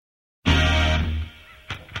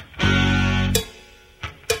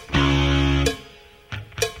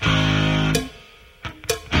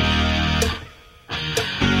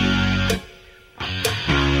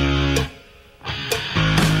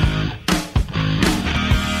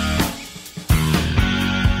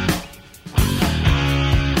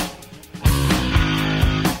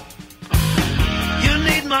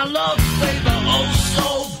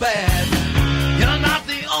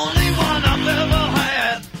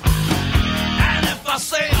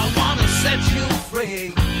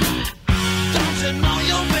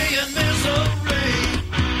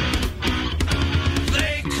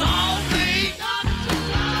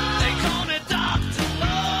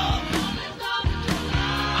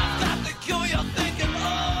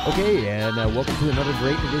Okay, and welcome to another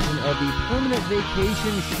great edition of the Permanent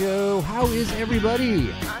Vacation Show. How is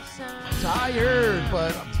everybody? Awesome. Tired,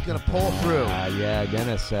 but I'm going to pull through. Yeah,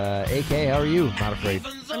 Dennis. AK, how are you? Not afraid.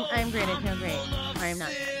 I'm great. I feel great. I'm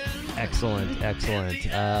not. Excellent, excellent.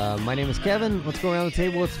 My name is Kevin. Let's go around the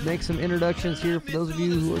table. Let's make some introductions here for those of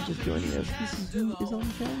you who are just joining us. This is who is on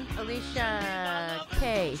the show? Alicia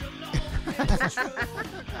K.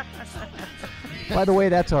 By the way,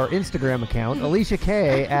 that's our Instagram account, Alicia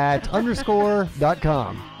K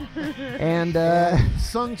 @_.com. And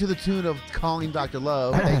Sung to the tune of Calling Dr.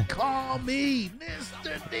 Love, they call me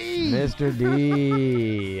Mr. D. Mr.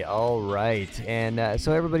 D. All right. And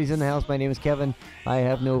so everybody's in the house. My name is Kevin. I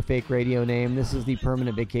have no fake radio name. This is the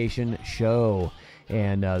Permanent Vacation Show.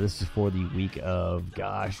 And this is for the week of,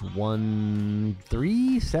 1,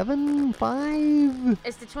 3, 7, 5?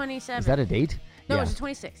 It's the 27th. Is that a date? No, Yeah. it's the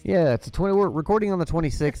 26th. Yeah, it's we're recording on the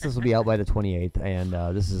 26th. This will be out by the 28th, and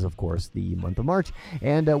this is, of course, the month of March.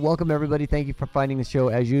 And welcome, everybody. Thank you for finding the show,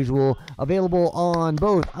 as usual. Available on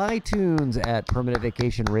both iTunes at Permanent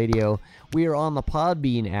Vacation Radio. We are on the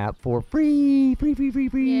Podbean app for free.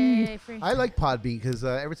 Yay, free. I like Podbean because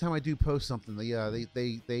every time I do post something,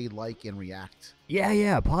 they like and react.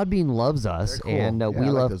 Yeah. Podbean loves us, They're cool. and Yeah, we I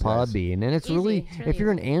like love those guys. Podbean. And it's Easy. really, It's really if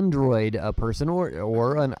you're an easy. Android person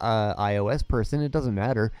or an iOS person, it doesn't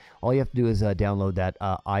matter. All you have to do is download that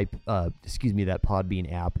that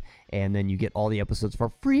Podbean app, and then you get all the episodes for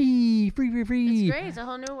free. It's great. It's a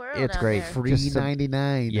whole new world. It's out great. there. Free. Just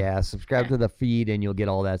 $3.99. Yeah, subscribe to the feed, and you'll get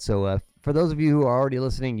all that. So for those of you who are already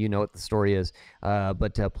listening, you know what the story is.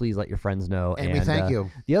 But please let your friends know. And we thank you.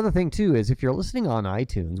 The other thing, too, is if you're listening on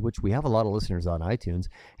iTunes, which we have a lot of listeners on iTunes,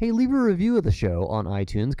 hey, leave a review of the show on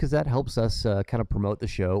iTunes because that helps us kind of promote the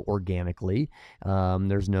show organically.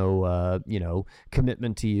 There's no,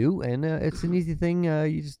 commitment to you, and it's an easy thing.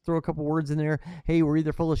 You just throw a couple words in there. Hey, we're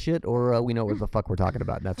either full of shit or we know what the fuck we're talking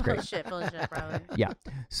about, and that's great. Full of shit, probably. Yeah.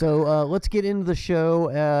 So let's get into the show.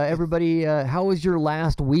 Everybody, how was your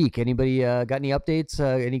last week? Anybody got any updates?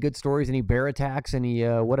 Any good stories? Any bear attacks? Any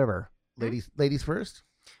whatever? Ladies first.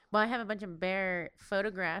 Well, I have a bunch of bear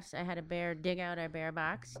photographs. I had a bear dig out our bear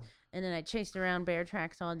box, and then I chased around bear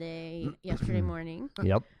tracks all day yesterday morning.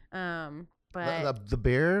 Yep. But The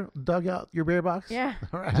bear dug out your bear box? yeah,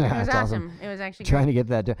 All right. it was That's awesome. awesome. It was actually Trying great.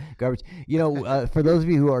 to get that garbage. For those of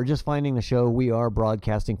you who are just finding the show, we are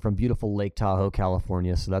broadcasting from beautiful Lake Tahoe,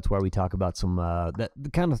 California. So that's why we talk about some the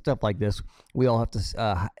kind of stuff like this. We all have to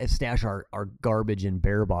stash our garbage in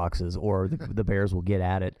bear boxes, or the bears will get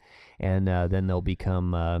at it, and then they'll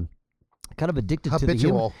become kind of addicted to the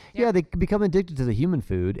human. Habitual. Yeah, they become addicted to the human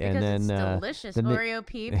food, Because and then it's delicious. then Oreo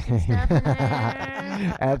peeps and stuff in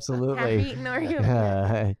there. Absolutely. Half-eaten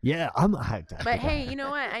Oreo. Yeah, But hey, you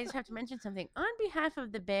know what? I just have to mention something. On behalf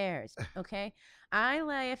of the bears, okay? I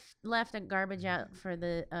left a garbage out for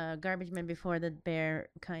the garbage men before the bear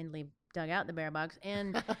kindly dug out the bear box.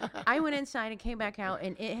 And I went inside and came back out,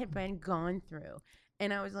 and it had been gone through.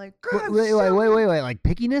 And I was like, wait, like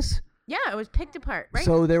pickiness? yeah, it was picked apart, right?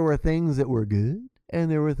 So there were things that were good,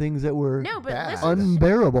 and there were things that were No, but bad. listen.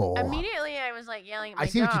 unbearable. Immediately, I was like yelling at my I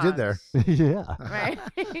see what you did there. dogs. Yeah. Right?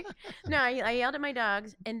 No, I yelled at my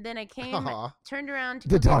dogs, and then I came, Aw. turned around to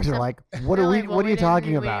The go get dogs are some- like, They're what are like, well, what are you didn't-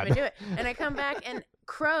 talking we about? didn't even do it. And I come back and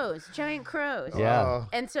crows, giant crows. Yeah. Oh.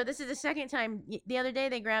 And so this is the second time. The other day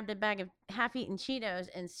they grabbed a bag of half-eaten Cheetos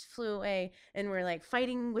and flew away, and were like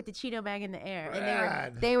fighting with the Cheeto bag in the air. And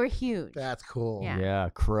Rad. they were huge. That's cool. Yeah. Yeah,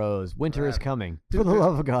 crows. Winter is Rad. coming. Dude, For the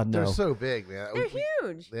love of God, They're no. so big, man. They're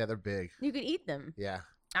huge. Yeah, they're big. You could eat them. Yeah.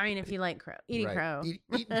 I mean, if you like eating Right. crow.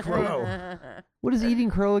 Eating crow. What is eating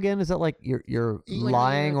crow again? Is that like you're Eating-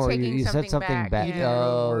 lying, or taking you said something something back, bad? yeah.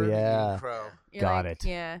 Oh, Eating yeah. crow. You're Got like, it.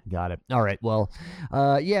 Yeah. Got it. All right. Well,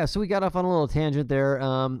 yeah, so we got off on a little tangent there.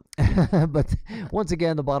 But once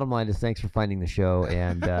again, the bottom line is thanks for finding the show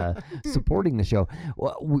and supporting the show.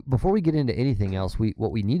 Well, before we get into anything else,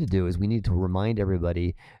 what we need to do is we need to remind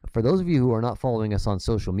everybody, for those of you who are not following us on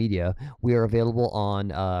social media, we are available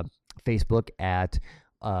on Facebook at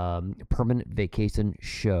Permanent Vacation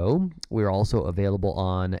Show. We're also available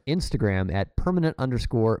on Instagram at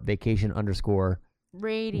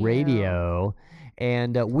permanent_vacation_radio.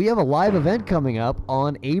 And we have a live event coming up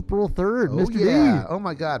on April 3rd, Oh, Mr. yeah. D. Oh,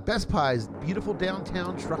 my God. Best Pies. Beautiful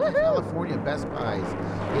downtown Truckee, California. Best Pies.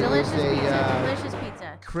 It Delicious is a, pizza. Delicious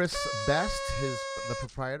pizza. Chris Best, the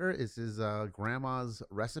proprietor, is his grandma's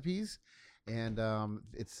recipes. And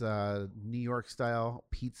it's a New York style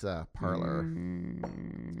pizza parlor.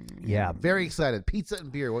 Yeah. Very excited. Pizza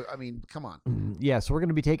and beer. I mean, come on. Yeah, so we're going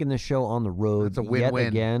to be taking this show on the road That's a yet win-win.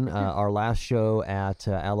 again. Our last show at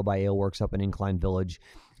Alibi Ale Works up in Incline Village.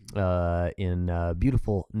 in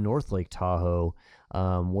beautiful North Lake Tahoe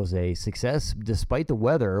was a success despite the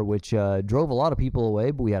weather, which drove a lot of people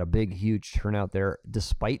away, but we had a big, huge turnout there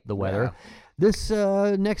despite the weather. Yeah. This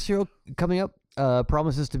next show coming up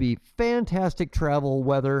promises to be fantastic travel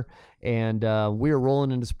weather, and we are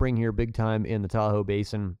rolling into spring here big time in the Tahoe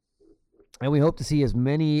Basin. And we hope to see as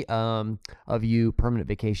many of you permanent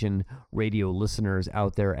vacation radio listeners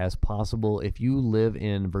out there as possible. If you live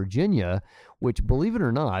in Virginia, which, believe it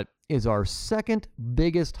or not, is our second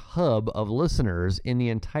biggest hub of listeners in the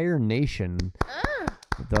entire nation.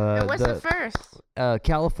 And what's the first?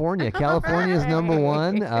 California. California is number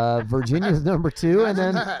one. Virginia is number two, and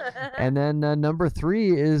then number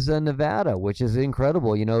three is Nevada, which is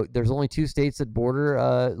incredible. You know, there's only two states that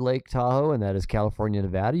border Lake Tahoe, and that is California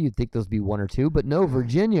and Nevada. You'd think those would be one or two, but no,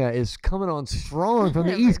 Virginia is coming on strong from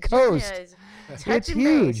the East Coast. It's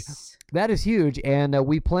huge. That is huge, and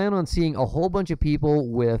we plan on seeing a whole bunch of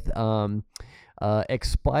people with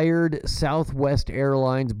expired Southwest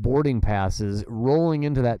Airlines boarding passes rolling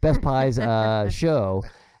into that Best Pies show.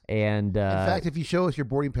 And in fact, if you show us your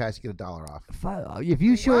boarding pass, you get $1 off. If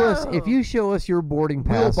you show us your boarding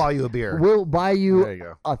pass, we'll buy you a beer. We'll buy you There you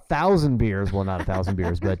go. 1,000 beers. Well, not 1,000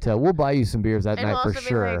 beers, but we'll buy you some beers that And night we'll for also be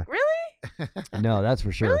sure. like, really? No, that's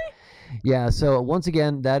for sure. Really? Yeah. So once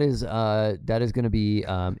again, that is going to be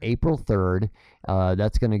April 3rd.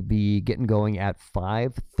 That's going to be getting going at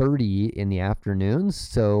 5:30 in the afternoons.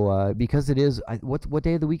 So because it is, what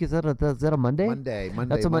day of the week is that? Is that a Monday? Monday.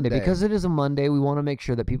 That's a Monday. Because it is a Monday, we want to make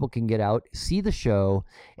sure that people can get out, see the show,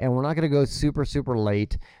 and we're not going to go super, super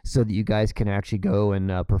late so that you guys can actually go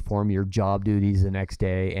and perform your job duties the next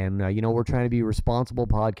day. And, we're trying to be responsible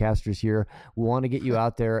podcasters here. We want to get you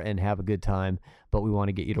out there and have a good time, but we want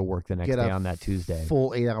to get you to work the next Get day a on that Tuesday.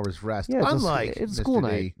 Full 8 hours rest. Yeah, Unlike it's a Mr. school D.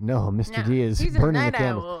 night. No, Mr. No, D is he's a burning the night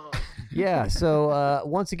candle. owl. Yeah. So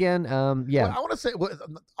once again, yeah. Well, I want to say,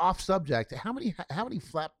 off subject. How many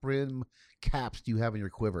flat brim caps do you have in your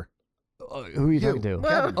quiver? Who are you talking to?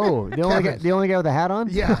 Whoa. Oh, the only guy with a hat on?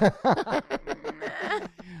 Yeah.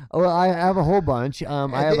 Well, I have a whole bunch.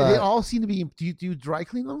 I have they all seem to be. Do you dry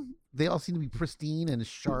clean them? They all seem to be pristine and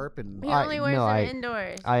sharp and. He only wears them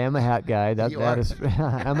indoors. I am a hat guy. That is,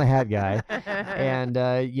 I'm a hat guy, and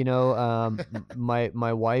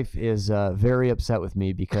my wife is very upset with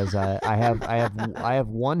me because I have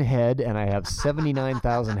one head and I have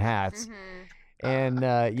 79,000 hats. And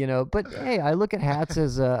but hey, I look at hats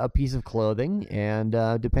as a piece of clothing, and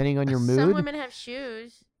depending on your mood. Some women have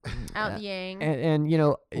shoes. Out yang. And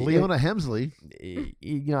Leona Hemsley.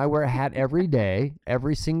 I wear a hat every day,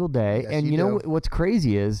 every single day. Yes, and you do. what's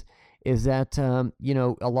crazy is that a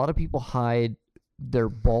lot of people hide their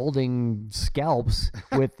balding scalps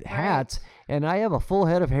with hats, and I have a full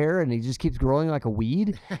head of hair and it just keeps growing like a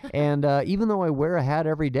weed. And even though I wear a hat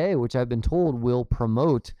every day, which I've been told will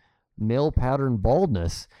promote male pattern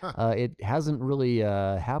baldness, it hasn't really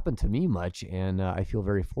happened to me much, and I feel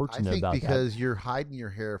very fortunate about that. I think because you're hiding your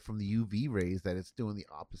hair from the UV rays, that it's doing the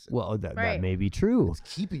opposite. Well, that Right. may be true. It's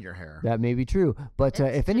keeping your hair. That may be true, but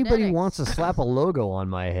It's if anybody genetics. wants to slap a logo on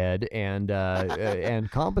my head and and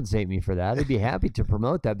compensate me for that, I'd be happy to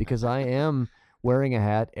promote that because I am wearing a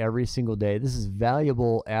hat every single day. This is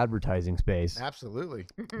valuable advertising space. Absolutely.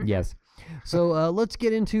 Yes. So let's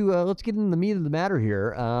get into the meat of the matter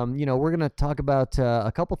here. We're going to talk about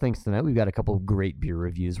a couple things tonight. We've got a couple of great beer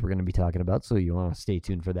reviews we're going to be talking about, so you want to stay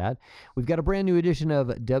tuned for that. We've got a brand new edition of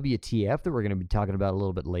WTF that we're going to be talking about a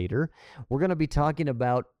little bit later. We're going to be talking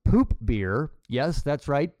about poop beer. Yes, that's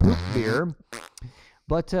right, poop beer.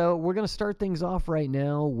 But we're going to start things off right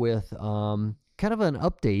now with kind of an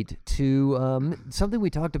update to something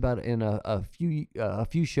we talked about in a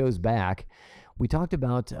few shows back. We talked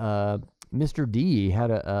about Mr. D had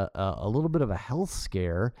a little bit of a health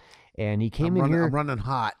scare, and he came in here. I'm running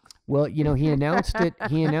hot. Well, he announced it.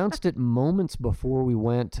 He announced it moments before we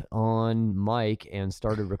went on mic and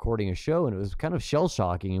started recording a show, and it was kind of shell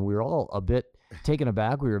shocking, and we were all a bit taken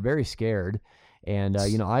aback. We were very scared, and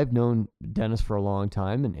I've known Dennis for a long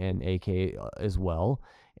time, and AK as well.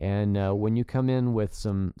 And when you come in with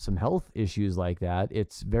some health issues like that,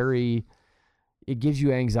 it gives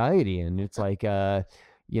you anxiety, and it's like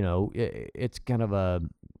it's kind of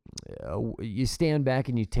you stand back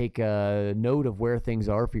and you take a note of where things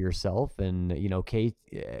are for yourself. And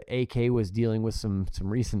AK was dealing with some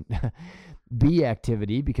recent bee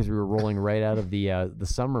activity because we were rolling right out of the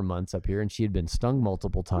summer months up here, and she had been stung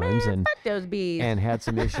multiple times. Man, and fuck those bees. and had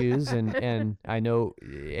some issues, and I know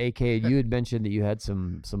AK, you had mentioned that you had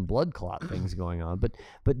some blood clot things going on,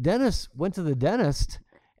 but Dennis went to the dentist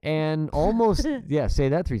and almost say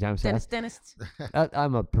that 3 times Dentist, fast. dentist.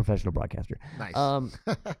 I'm a professional broadcaster. Nice.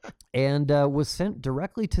 And was sent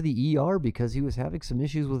directly to the ER because he was having some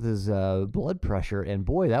issues with his blood pressure, and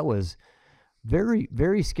boy, that was very,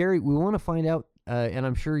 very scary. We want to find out, and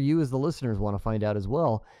I'm sure you as the listeners want to find out as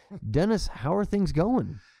well. Dennis, how are things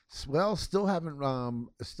going? Well, still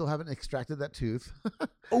haven't extracted that tooth.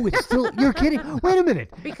 Oh, it's still, you're kidding. Wait a minute.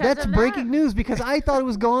 Because That's of breaking that. news because I thought it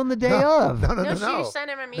was gone the day of. No, she sent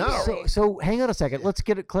him immediately. So hang on a second. Let's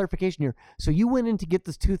get a clarification here. So you went in to get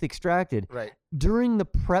this tooth extracted. Right. During the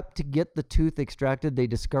prep to get the tooth extracted, they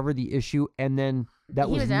discovered the issue, and then that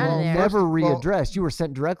He was was out of there. never Well- readdressed. You were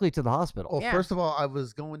sent directly to the hospital. Well, Yeah. first of all, I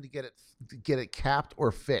was going to get it capped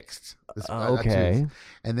or fixed. that Okay. tooth.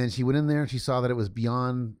 And then she went in there and she saw that it was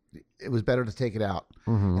beyond. It was better to take it out.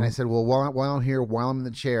 Mhm. And I said, well, while I'm here, while I'm in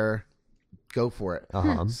the chair, go for it.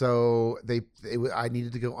 Uh-huh. So I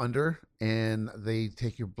needed to go under, and they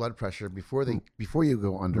take your blood pressure before you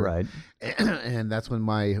go under. Right. And that's when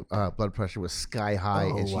my blood pressure was sky high,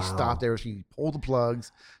 Oh, and she wow. stopped there. She pulled the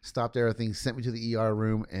plugs, stopped everything, sent me to the ER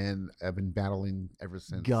room, and I've been battling ever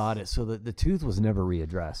since. Got it. So the tooth was never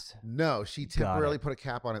readdressed. No, she Got temporarily it. put a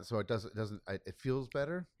cap on it, so it doesn't. It feels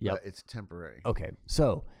better. Yep. But it's temporary. Okay.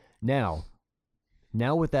 So now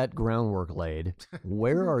with that groundwork laid,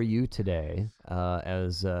 where are you today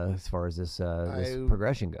as far as this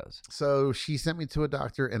progression goes? So she sent me to a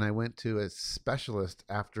doctor, and I went to a specialist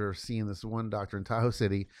after seeing this one doctor in Tahoe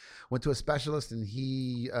City. Went to a specialist, and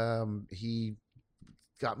he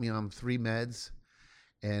got me on 3 meds,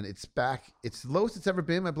 and it's back. It's the lowest it's ever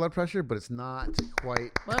been, my blood pressure, but it's not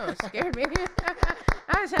quite. Whoa, scared me.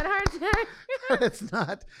 I just had a heart attack.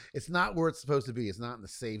 It's not where it's supposed to be. It's not in the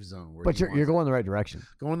safe zone. Where But he you're wants going the right direction. it.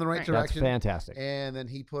 Going in the right Right. That's direction. fantastic. And then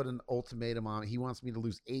he put an ultimatum on me. He wants me to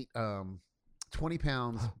lose 20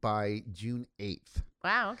 pounds by June 8th.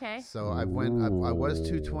 Wow, okay. So I was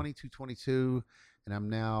 220, 222, and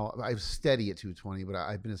I'm steady at 220, but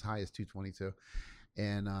I've been as high as 222.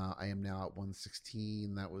 And I am now at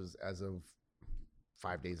 116. That was as of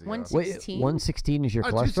 5 days ago. 116? Wait, 116 is your Oh,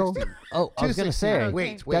 cholesterol? 216. Oh, I was going to 216. say,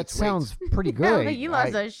 Wait, that sounds pretty No, good. you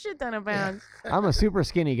lost a shit ton of pounds. I'm a super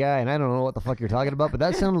skinny guy, and I don't know what the fuck you're talking about, but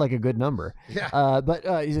that sounded like a good number. Yeah. But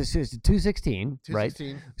it's 216, right?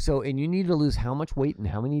 216. So, and you need to lose how much weight in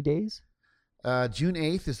how many days? June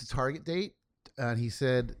 8th is the target date. And he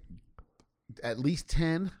said at least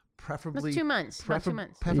 10, preferably. That's 2 months. About 2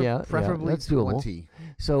 months. Preferably that's doable. 20.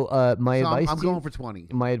 So, my So advice I'm to you, going for 20.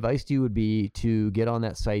 my advice to you would be to get on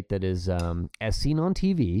that site that is as seen on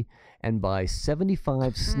TV and buy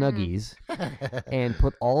 75 Snuggies and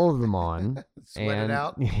put all of them on Sweat and it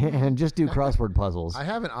out. and just do crossword puzzles. I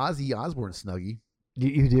have an Ozzy Osbourne Snuggie.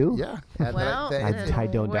 You do? Yeah. Well, I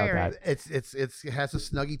don't doubt that. It has a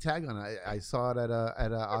Snuggie tag on it. I saw it at a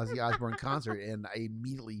Ozzy Osbourne concert, and I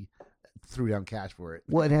immediately threw down cash for it.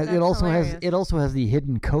 Well, it has. It That's also hilarious. has. It also has the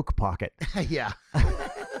hidden Coke pocket. Yeah.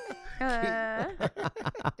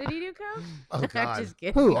 Did he do coke? Oh I'm God. just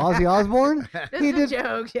kidding. Who? Ozzy Osbourne? This He is a did-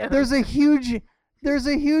 joke. There's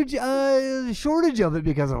a huge shortage of it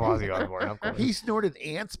because of Ozzy Osbourne. Of course. He snorted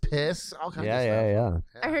ants, piss, all kinds of stuff. Yeah.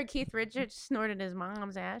 I heard Keith Richards snorted his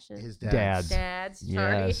mom's ashes. His Dad's. Dad's.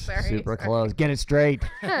 Sorry, Yes, sorry. super sorry. close. Get it straight.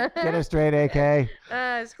 Get it straight, AK.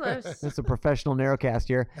 It's close. It's a professional narrowcast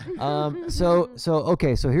here. So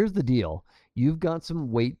okay. So here's the deal. You've got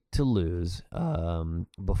some weight to lose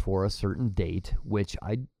before a certain date, which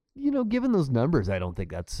given those numbers, I don't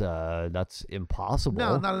think that's impossible.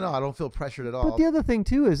 No, not at all. I don't feel pressured at all. But the other thing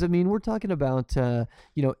too is, I mean, we're talking about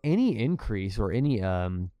any increase or any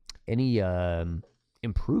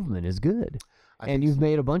improvement is good, I and think you've so.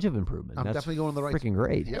 made a bunch of improvement. I'm That's definitely going in the right. freaking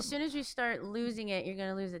great. Yep. As soon as you start losing it, you're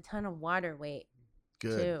gonna lose a ton of water weight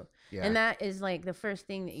Good. too. Yeah. And that is like the first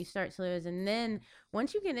thing that you start to lose. And then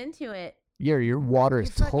once you get into it, Yeah, your water is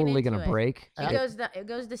You're fucking totally into gonna it. break. it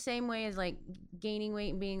goes the same way as like gaining weight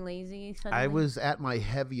and being lazy. Suddenly. I was at my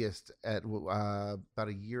heaviest at about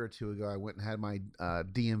a year or two ago. I went and had my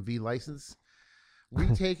DMV license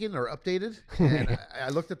retaken or updated, and I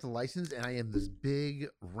looked at the license, and I am this big,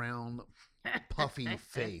 round, puffy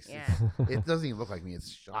face. Yeah. It doesn't even look like me. It's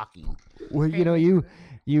shocking. Well,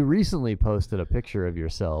 you recently posted a picture of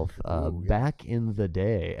yourself Ooh, yeah. back in the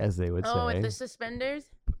day, as they would Oh, say. with the suspenders.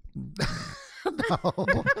 No,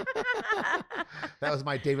 that was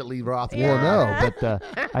my David Lee Roth. Well, Yeah. no,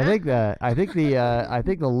 but I think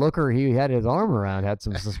the looker he had his arm around had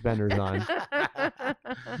some suspenders on.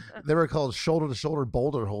 They were called shoulder-to-shoulder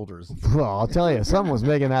boulder holders. Well, I'll tell you, someone was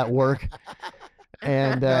making that work,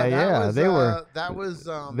 and they were That was.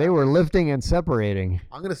 they were lifting and separating.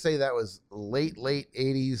 I'm gonna say that was late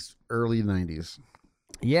 '80s, early '90s.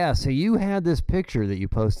 Yeah, so you had this picture that you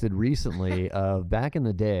posted recently of back in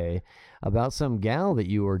the day about some gal that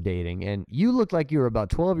you were dating, and you looked like you were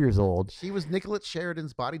about 12 years old. She was Nicolette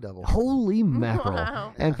Sheridan's body double. Holy mackerel.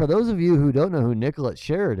 Wow. And for those of you who don't know who Nicolette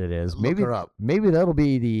Sheridan is, Look her up. maybe that'll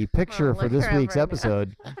be the picture Oh, for look this her up week's right now.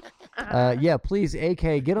 episode. Yeah, please,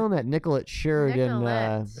 AK, get on that Nicolette Sheridan.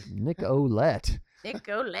 Nicolette.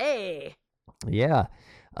 Nicolay. Yeah.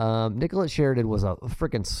 Nicolette Sheridan was a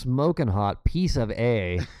freaking smoking hot piece of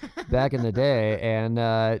A back in the day.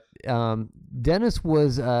 And Dennis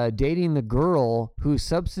was dating the girl who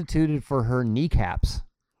substituted for her kneecaps.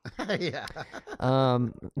 Yeah.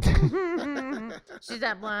 She's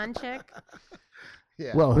that blonde chick.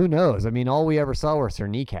 Yeah. Well, who knows? I mean, all we ever saw was her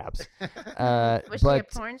kneecaps. Was she a But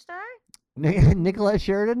porn star? Nicolette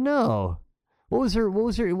Sheridan, no. Was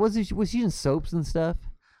she in soaps and stuff?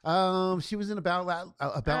 She was in about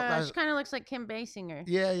She kind of looks like Kim Basinger.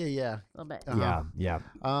 yeah. A little bit. Uh-huh. Yeah.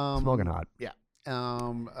 Um, Smoking hot.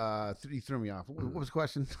 You threw me off. What was the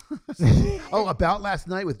question? Oh, about last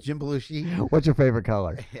night with Jim Belushi. What's your favorite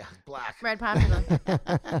color? Yeah, black. Red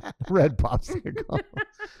popsicle. Red popsicle.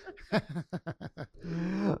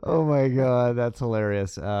 Oh my god, that's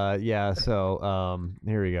hilarious. Yeah, so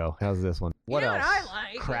here we go. How's this one? What you know else? what I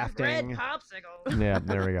like? Red Crafting. popsicle. Yeah,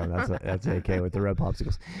 there we go. That's AK with the red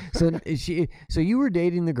popsicles. So you were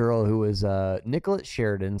dating the girl who was Nicolette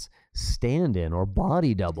Sheridan's stand-in or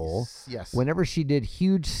body double. Yes. Whenever she did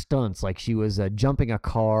huge stunts, like she was jumping a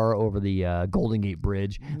car over the Golden Gate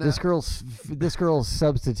Bridge, No. this girl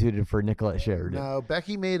substituted for Nicolette Sheridan. No,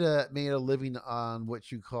 Becky made a living on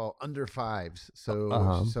what you call under fives. So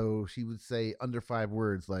so she would say under 5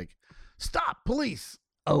 words like "stop, police."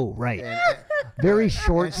 Oh, right. And, Very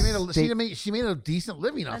short. and sta- she made a decent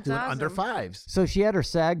living off That's doing under awesome. 5s. so she had her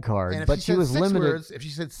SAG card, And if but she said was 6 limited. words, if she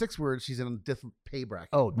said 6 words, she's in a different pay bracket.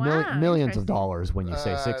 Oh, Wow, millions of interesting. dollars when you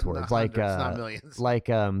say 6 No, words. hundreds, not millions. Like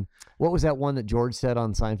what was that one that George said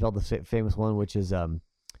on Seinfeld, the famous one, which is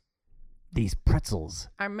these pretzels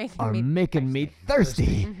Are making are me making me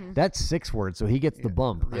thirsty. That's 6 words, so he gets the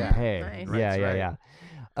bump in Yeah. pay. Nice. Yeah, That's yeah, right. yeah.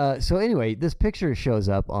 So anyway, this picture shows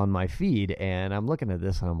up on my feed, and I'm looking at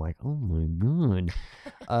this, and I'm like, oh my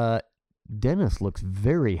god. Dennis looks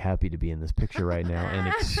very happy to be in this picture right now, and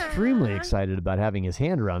extremely excited about having his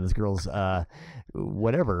hand around this girl's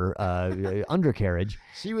undercarriage.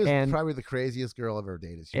 She was and- probably the craziest girl I've ever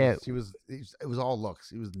dated. Yeah. It was all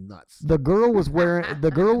looks. It was nuts. The girl was wearing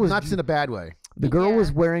Nuts in a bad way. The girl Yeah.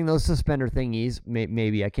 was wearing those suspender thingies.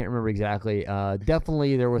 Maybe I can't remember exactly.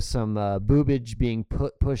 Definitely, there was some boobage being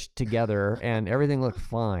pushed together, and everything looked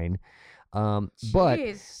fine. But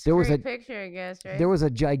Jeez, there was great a- picture, I guess, right? there was a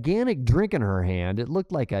gigantic drink in her hand. It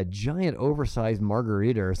looked like a giant, oversized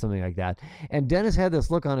margarita or something like that. And Dennis had this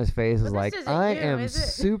look on his face, But is this like, isn't I you, am is it?"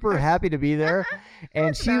 super happy to be there. And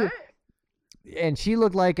That's she not- and she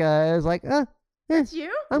looked like I was like, That's you?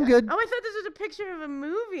 I'm good. Oh, I thought this was a picture of a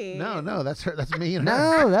movie. No, that's her. That's me and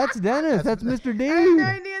her. No, that's Dennis. That's Mr. D. I had no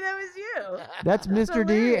idea that was you. That's Mr.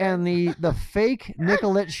 D hilarious. and the fake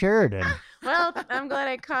Nicolette Sheridan. Well, I'm glad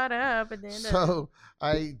I caught up at the end of it. So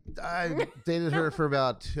I dated her for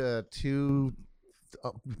about 2,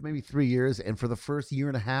 maybe 3 years, and for the first year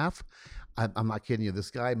and a half, I'm not kidding you. This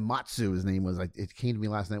guy Matsu, his name was. It came to me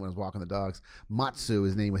last night when I was walking the dogs. Matsu,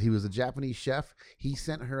 his name was. He was a Japanese chef. He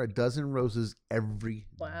sent her a dozen roses every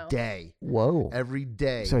day. Wow. Whoa. Every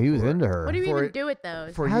day. So he was into her. What do you for- even do with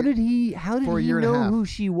those? for a How year- did he for a he year and a know half. who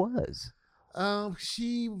she was?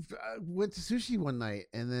 She went to sushi one night,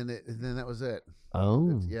 and then that was it.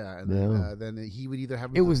 Oh. Yeah, and Yeah. then he would either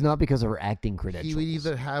have It was not because of her acting credentials. he would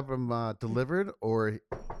either have them delivered or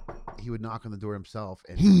he would knock on the door himself,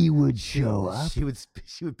 and He would show up. She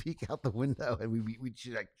would peek out the window, and we'd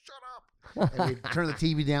she'd like shut up, and we'd turn the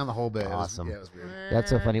TV down the whole bit. Awesome. It was weird. That's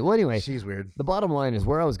so funny. Well, anyway, She's weird. the bottom line is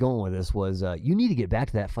where I was going with this was you need to get back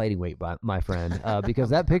to that fighting weight, my friend, because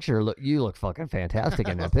that picture you look fucking fantastic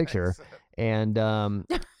in that picture. And I'm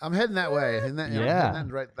heading that way. I'm Yeah.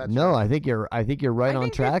 heading right, that's no, right. I think you're right I on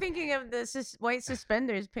think track. you're thinking of the white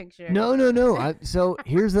suspenders picture. No. So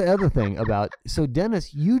here's the other thing about. So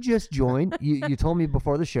Dennis, you just joined. You told me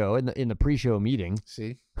before the show in the pre-show meeting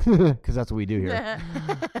See, because that's what we do here.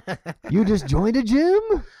 You just joined a gym.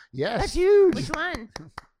 yes, That's huge. Which one?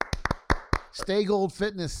 Stay Gold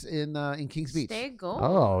Fitness in Kings Beach. Stay Gold.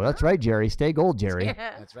 Oh, that's right, Jerry. Stay gold, Jerry.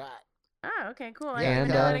 Yeah. That's right. Oh, okay, cool. I Yeah, didn't and,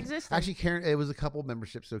 even know that uh, existed. Actually, Karen, it was a couple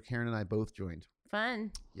memberships, so Karen and I both joined.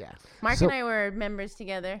 Fun. Yeah, Mark So- and I were members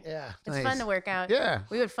together. yeah, It's fun to work out. Yeah,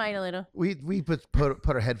 We would fight a little. we put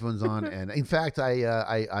our headphones on, and in fact,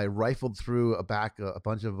 I rifled through a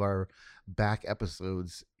bunch of our back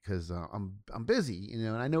episodes because I'm busy,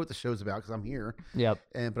 and I know what the show's about because I'm here. Yep.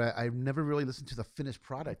 But I've never really listened to the finished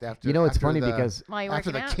product after. You know, it's after funny the- because While you're after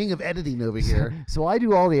working the out. king of editing over here, so I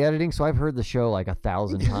do all the editing, so I've heard the show like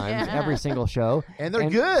 1,000 times, Yeah. every single show. and they're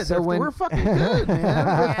And good. so when- We're fucking good, man.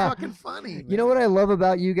 We're Yeah. fucking funny. You know what I love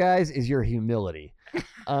about you guys is your humility.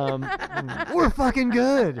 We're fucking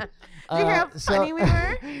good. Did you hear how funny we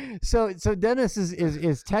were? So Dennis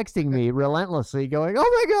is texting me relentlessly, going, "Oh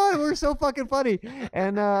my God, we're so fucking funny!"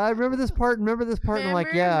 And I remember this part. And I'm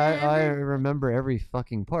like, "Yeah, I remember every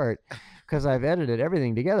fucking part because I've edited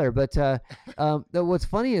everything together." But what's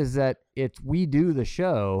funny is that we do the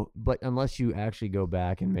show, but unless you actually go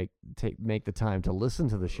back and make the time to listen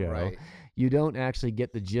to the show, Right. you don't actually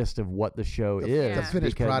get the gist of what the show The- is. the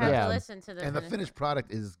finished because- product. Have Yeah. to listen to the And the finished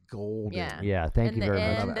product is golden. Yeah. Yeah, thank In you the very much.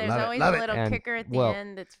 end, Love it, there's love it, always love a it. little And, kicker at the well,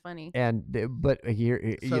 end that's funny. And but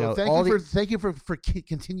here, So you know, thank you for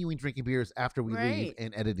continuing drinking beers after we leave Right.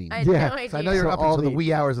 and editing. I had Yeah. no idea. So I know you're So up all until the the-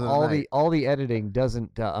 wee hours of the night. all the editing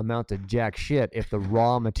doesn't amount to jack shit if the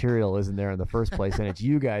raw material isn't there in the first place, and it's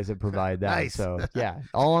you guys that provide that. Nice. So yeah,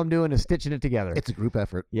 all I'm doing is stitching it together. It's a group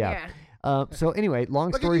effort. Yeah. So anyway,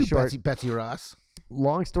 long Look story at you, short. Betsy Ross.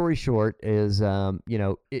 Long story short is,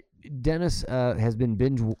 Dennis has been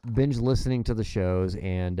binge listening to the shows,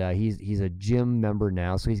 and he's a gym member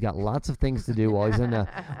now, so he's got lots of things to do while he's in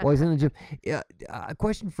the gym. Yeah, a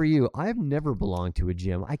question for you: I've never belonged to a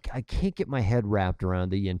gym. I can't get my head wrapped around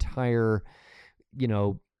the entire,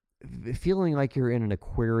 feeling like you're in an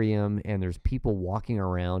aquarium and there's people walking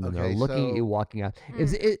around and they're Okay, looking at so- you walking out.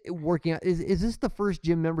 Is it working out? Is this the first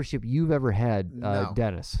gym membership you've ever had, No.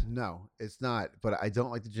 Dennis? No, it's not. But I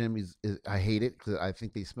don't like the gym. I hate it because I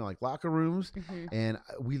think they smell like locker rooms. Mhm. And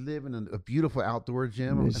we live in a beautiful outdoor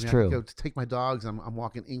gym. It's I true. go to take my dogs. I'm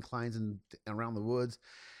walking inclines and around the woods,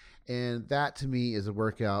 and that to me is a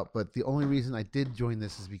workout. But the only reason I did join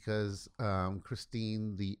this is because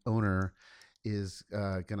Christine, the owner, is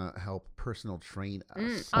gonna help personal train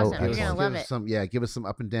us. Awesome. You're gonna love us it. give us some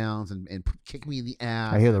up and downs and kick me in the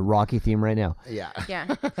ass. I hear the Rocky theme right now. Yeah.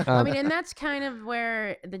 Yeah. I mean, and that's kind of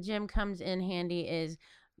where the gym comes in handy is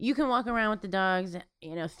you can walk around with the dogs,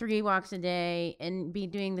 3 walks a day and be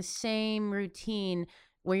doing the same routine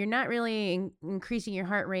where you're not really increasing your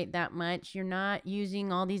heart rate that much. You're not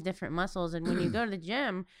using all these different muscles. And when you go to the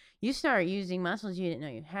gym, you start using muscles you didn't know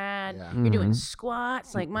you had. Yeah. You're doing Mhm.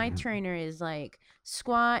 squats. Like my trainer is like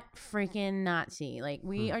squat freaking Nazi. Like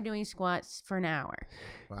we are doing squats for an hour.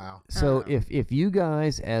 Wow. So Oh. if you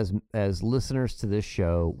guys as listeners to this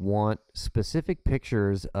show want specific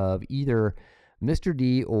pictures of either Mr.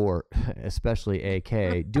 D or especially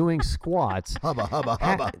AK doing squats, Hubba hubba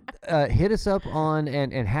hubba. hit us up on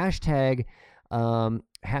and hashtag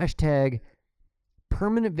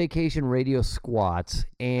permanent vacation radio squats,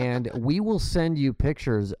 and we will send you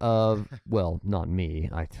pictures of, well, not me,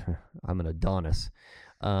 I'm an Adonis.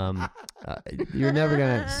 You're never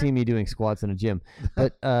gonna see me doing squats in a gym,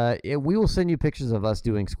 but we will send you pictures of us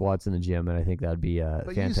doing squats in the gym, and I think that'd be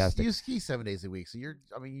But fantastic. you ski 7 days a week, so your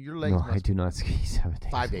legs. No, I must- do not ski 7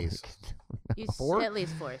 days. 5 a days. week. You 4? at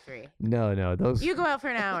least 4 or 3. No, those. You go out for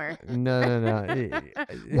an hour. No.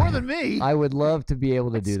 More than me. I would love to be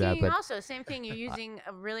able to But do that, skiing but also same thing. You're using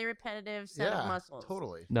a really repetitive set yeah, of muscles.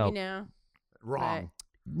 totally no. You know. wrong.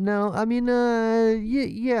 No, I mean,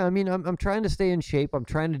 yeah. I mean, I'm trying to stay in shape. I'm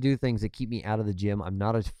trying to do things that keep me out of the gym. I'm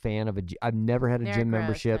not a fan of I've never had a They're gym gross,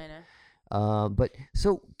 membership. kinda. But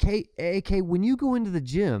so, AK, when you go into the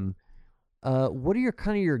gym, what are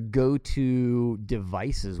your go-to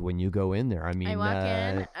devices when you go in there? I mean, I walk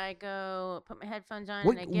in, I go put my headphones on,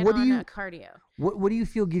 what- and I get what do on you- cardio. what do you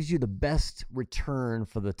feel gives you the best return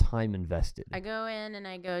for the time invested? I go in and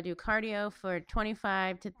I go do cardio for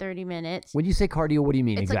 25 to 30 minutes. When you say cardio, what do you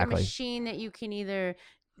mean It's like a exactly? machine that you can either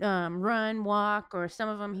run, walk, or some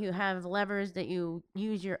of them you have levers that you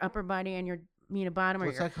use your upper body and your bottom or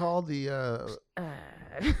What's your that called? The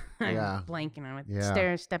I'm Yeah. blanking on it. Yeah.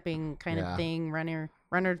 Stair stepping kind Yeah. of thing, runner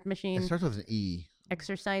it machine, starts with an E.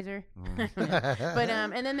 exerciser. Mm. But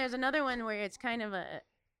and then there's another one where it's kind of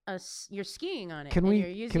you're skiing on it. Can and we you're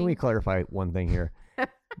using, can we clarify one thing here?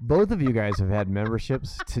 Both of you guys have had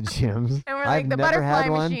memberships to gyms. And we're I've like the never butterfly had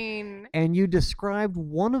one. machine. And you described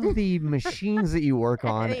one of the machines that you work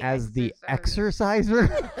on The as the exerciser.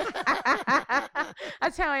 exerciser.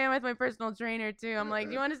 That's how I am with my personal trainer too. I'm like,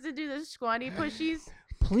 do you want us to do the squatty pushies?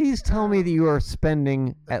 Please tell me that you are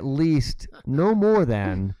spending at least no more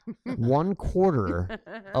than $1/4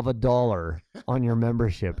 of $1 on your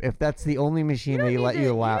membership. If that's the only machine don't that need let to- you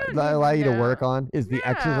you allow don't need to allow you to work know. on is the No.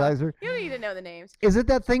 exerciser. You don't need to know the names. Is it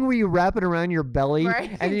that thing where you wrap it around your belly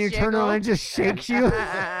Right, and then you turn it on and it just shakes you?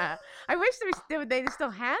 I wish they still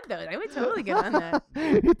had those. I would totally get on that.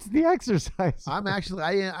 It's the exercise. I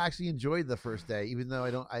actually enjoyed the first day, even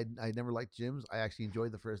though I never liked gyms. I actually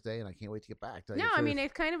enjoyed the first day, and I can't wait to get back. No, I mean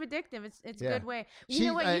it's kind of addictive. It's a good way. You She-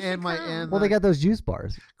 know what? You should and my- come. and Well, they got those juice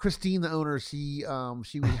bars. Christine, the owner, she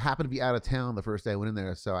happened to be out of town the first day I went in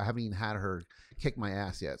there, so I haven't even had her kick my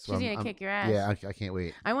ass yet. So She's gonna kick your ass. Yeah, I can't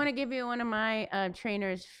wait. I want to give you one of my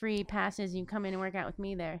trainers free passes. You can come in and work out with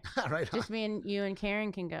me there. Right. Just me and you and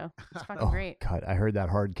Karen can go. It's fucking Oh, great. God, I heard that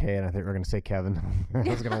hard K, and I think we're going to say Kevin. I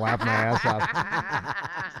was going to laugh my ass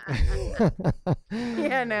off.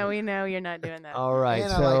 Yeah, no, we know you're not doing that. All right,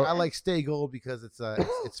 And so I like Stay Gold because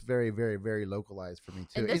it's very, very, very localized for me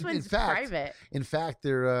too. And this in one's fact, private. In fact,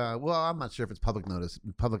 they're well, I'm not sure if it's public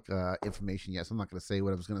information yet, so I'm not going to say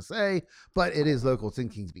what I was going to say, but it is local. It's in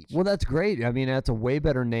Kings Beach. well, that's great. I mean, that's a way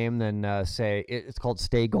better name than say it's called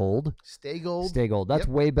Stay Gold. Stay Gold. Stay Gold. That's Yep.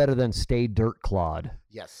 way better than Stay Dirt Clod.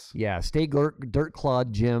 Yes. Yeah, Stay Dirt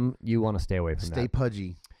Clod Gym. You want to stay away from Stay that.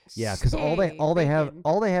 pudgy. Yeah, because all Stay they have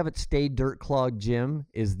bacon. at Stay Dirt Clod Gym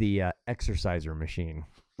is the exerciser machine.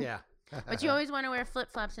 Yeah. But you always want to wear flip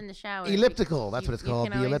flops in the shower. Elliptical. That's what it's you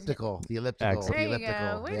called. can The always- elliptical. The elliptical. Excellent. There The you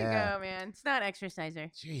elliptical. go. Way yeah. to go, man. It's not exerciser.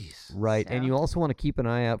 Jeez. Right, and So- you also want to keep an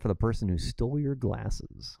eye out for the person who stole your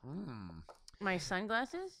glasses. Mm. My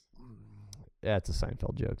sunglasses? That's a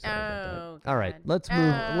Seinfeld joke. Sorry about Oh, that. All right, God. let's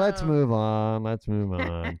move. Let's Oh. move on. Let's move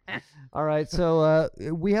on. All right, so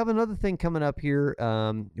we have another thing coming up here.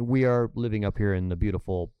 We are living up here in the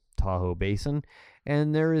beautiful Tahoe Basin,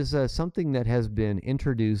 and there is something that has been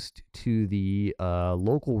introduced to the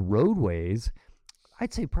local roadways.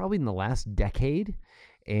 I'd say probably in the last decade,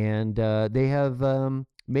 and they have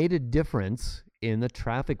made a difference in the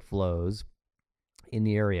traffic flows in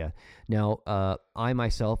the area. Now,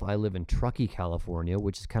 I live in Truckee, California,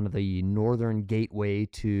 which is kind of the northern gateway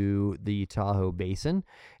to the Tahoe Basin.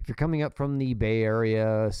 If you're coming up from the Bay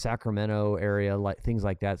Area, Sacramento area, like things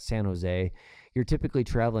like that, San Jose, you're typically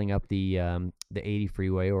traveling up the 80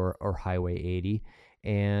 freeway or Highway 80,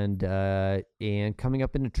 and coming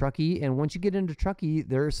up into Truckee. And once you get into Truckee,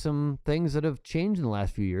 there's some things that have changed in the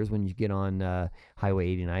last few years when you get on Highway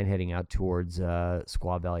 89 heading out towards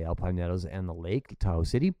Squaw Valley, Alpine Meadows, and the lake, Tahoe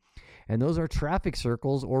City. And those are traffic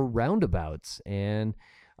circles or roundabouts, and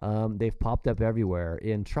they've popped up everywhere.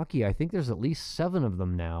 In Truckee, I think there's at least 7 of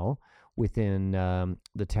them now within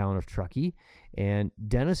the town of Truckee. And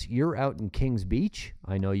Dennis, you're out in Kings Beach.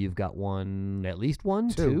 I know you've got one, at least one,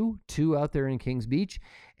 two out there in Kings Beach,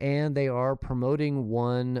 and they are promoting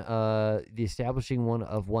one, establishing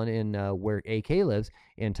one in where AK lives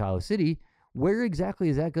in Tahoe City. Where exactly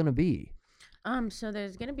is that going to be? So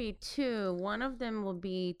there's going to be 2. One of them will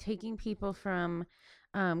be taking people from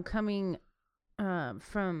coming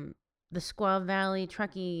from the Squaw Valley,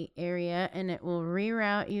 Truckee area, and it will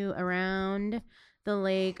reroute you around the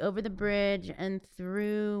lake, over the bridge, and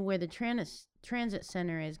through where the transit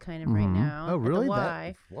center is kind of right Mhm. now. Oh, at the really?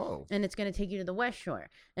 Y. Whoa. And it's going to take you to the West Shore.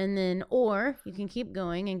 And then, or you can keep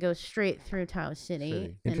going and go straight through Tahoe City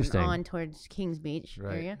City. and Interesting. on towards Kings Beach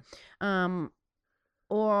Right. area.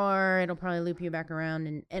 Or it'll probably loop you back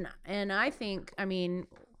around. And I think, I mean,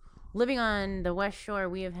 living on the West Shore,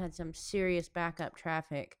 we have had some serious backup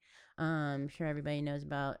traffic. I'm sure everybody knows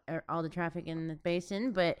about all the traffic in the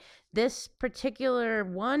basin, but this particular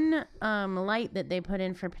one light that they put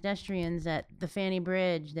in for pedestrians at the Fanny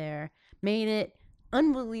Bridge there made it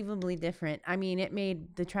unbelievably different. I mean, it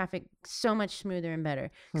made the traffic so much smoother and better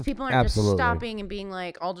because people aren't Absolutely. just stopping and being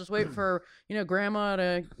like, "I'll just wait for grandma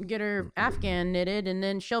to get her Afghan knitted, and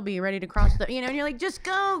then she'll be ready to cross the," and you're like, "Just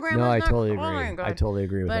go, grandma." No, I totally agree. I totally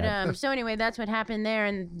agree with But that. so anyway, that's what happened there,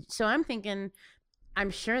 and so I'm thinking,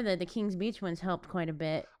 I'm sure that the Kings Beach ones helped quite a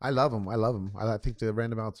bit. I love them. I think the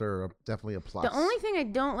roundabouts are definitely a plus. The only thing I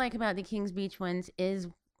don't like about the Kings Beach ones is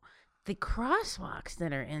the crosswalks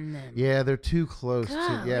that are in them. Yeah, they're too close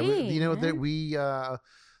to. Yeah, Golly,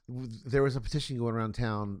 there was a petition going around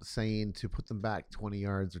town saying to put them back 20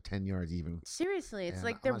 yards or 10 yards even. Seriously, it's And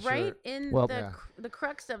like I'm they're not sure- right in Well- Yeah. the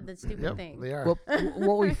crux of the stupid Yep, thing. they are.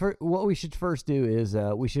 Well, what we should first do is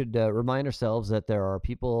we should remind ourselves that there are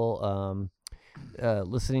people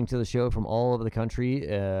listening to the show from all over the country,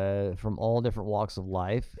 from all different walks of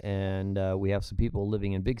life, and we have some people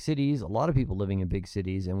living in big cities, a lot of people living in big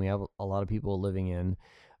cities, and we have a lot of people living in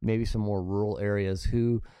maybe some more rural areas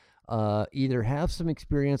who either have some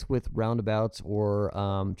experience with roundabouts or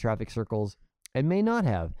traffic circles and may not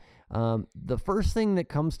have. The first thing that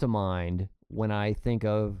comes to mind when I think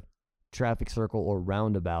of traffic circle or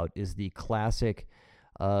roundabout is the classic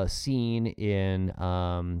scene in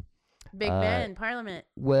Big Ben, Parliament.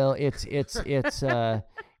 well, it's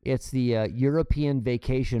It's the European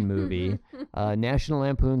Vacation movie, National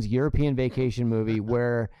Lampoon's European Vacation movie,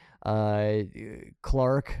 where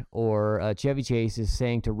Clark or Chevy Chase is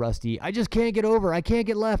saying to Rusty, "I just can't get over. I can't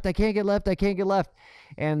get left. I can't get left. I can't get left."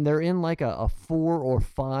 And they're in like a 4 or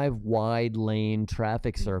 5 wide lane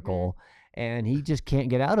traffic circle, and he just can't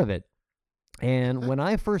get out of it. And when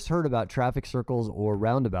I first heard about traffic circles or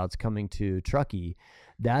roundabouts coming to Truckee,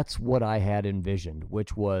 that's what I had envisioned,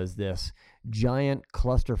 which was this giant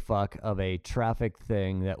clusterfuck of a traffic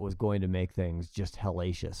thing that was going to make things just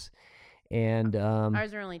hellacious. And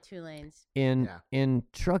Ours are only 2 lanes. in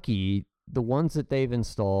Truckee, the ones that they've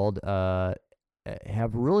installed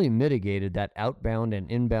have really mitigated that outbound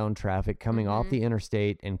and inbound traffic coming off the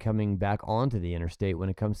interstate and coming back onto the interstate when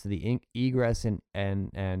it comes to the egress and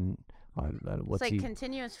what's It's like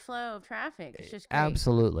continuous flow of traffic. It's just great.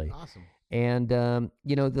 Absolutely. Awesome. And,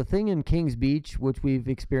 you know, the thing in Kings Beach, which we've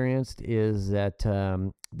experienced, is that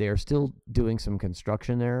they're still doing some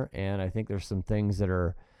construction there. And I think there's some things that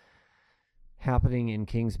are happening in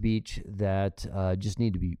Kings Beach that just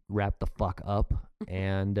need to be wrapped the fuck up.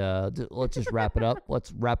 And let's just wrap it up.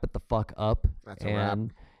 Let's wrap it the fuck up. That's a wrap.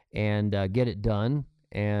 And get it done.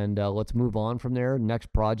 And let's move on from there.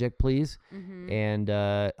 Next project, please. And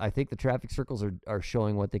I think the traffic circles are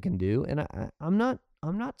showing what they can do. And I'm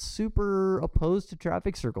not super opposed to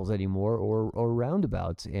traffic circles anymore or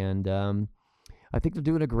roundabouts. And I think they're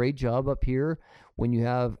doing a great job up here. When you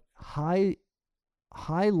have high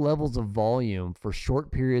levels of volume for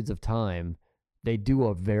short periods of time, they do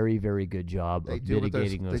a very, very good job of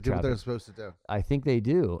mitigating those traffic. They do what they're supposed to do. I think they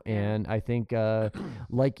do. And I think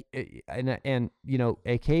like and you know,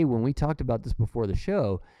 AK, when we talked about this before the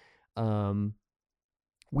show,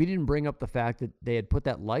 we didn't bring up the fact that they had put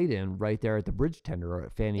that light in right there at the bridge tender or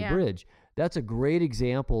at Fanny Bridge. That's a great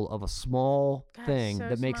example of a small thing so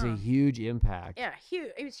that makes a small. huge impact. Yeah, huge.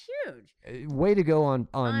 It was huge. Way to go on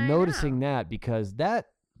I noticing know. that, because that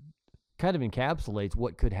kind of encapsulates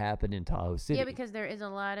what could happen in Tahoe City. Yeah, because there is a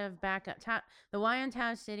lot of backup. The Y in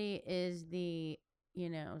Tahoe City is the, you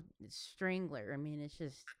know, strangler. I mean, it's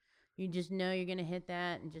just, you just know you're going to hit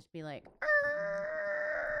that and just be like,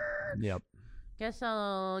 Yep. guess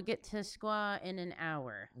I'll get to Squaw in an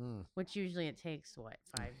hour, which usually it takes, 5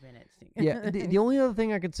 minutes? Yeah, the only other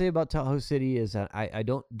thing I could say about Tahoe City is that I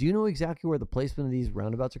don't. Do you know exactly where the placement of these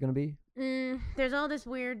roundabouts are going to be? There's all this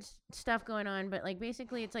weird stuff going on, but like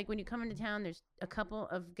basically it's like when you come into town, there's a couple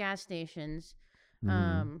of gas stations. At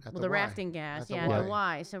Well, the the Y. rafting gas, At the at Y. the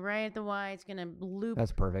Y. So right at the Y, it's gonna loop,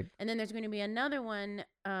 That's perfect. and then there's going to be another one.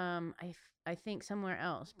 I think somewhere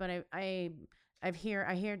else, but I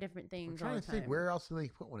hear different I'm things all trying the to time. think, where else do they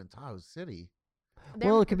put one in Tahoe City?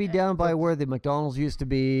 Well, it could be down by where the McDonald's used to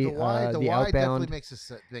be. The Y, the Y outbound. definitely makes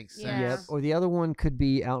sense. Yeah. Yep. Or the other one could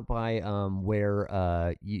be out by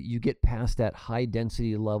where you get past that high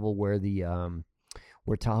density level where the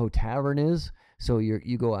where Tahoe Tavern is. So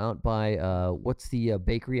you go out by what's the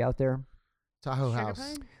bakery out there? Tahoe Sugar House.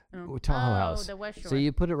 Pine? Oh, Tahoe House. The West Shore. So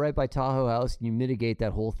you put it right by Tahoe House, and you mitigate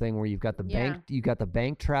that whole thing where you've got the bank, you got the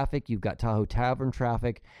bank traffic, you've got Tahoe Tavern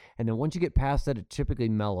traffic, and then once you get past that, it typically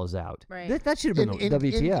mellows out. Right. That should have been the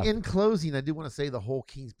WTF. In closing, I do want to say the whole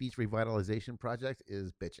Kings Beach revitalization project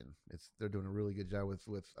is bitching. They're doing a really good job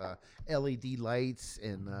with LED lights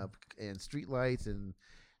and street lights and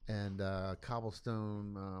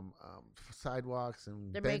cobblestone sidewalks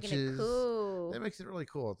and They're benches. making it cool. That makes it really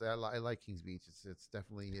cool. I like Kings Beach. It's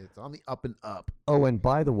definitely on the up and up. Oh, and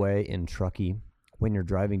by the way, in Truckee, when you're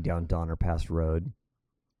driving down Donner Pass Road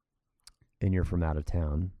and you're from out of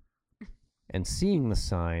town and seeing the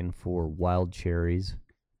sign for wild cherries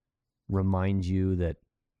reminds you that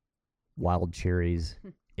wild cherries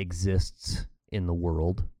exists in the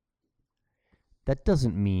world, that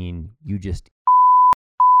doesn't mean you just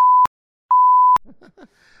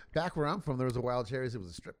Back where I'm from, there was a Wild Cherries. It was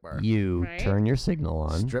a strip bar. you Right? turn your signal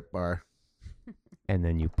on Strip bar. and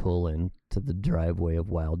then you pull into the driveway of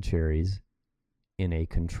Wild Cherries in a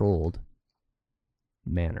controlled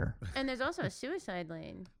manner. And there's also a suicide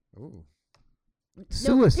lane. Ooh. No, people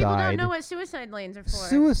Suicide. don't know what suicide lanes are for.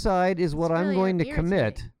 Suicide is what It's I'm really going to irritating.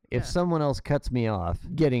 commit if Yeah. someone else cuts me off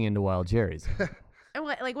getting into Wild Cherries. And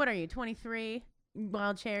what are you, 23?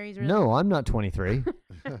 Wild cherries? Really? No, I'm not 23.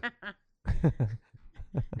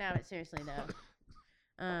 No, but seriously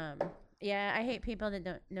though. Yeah, I hate people that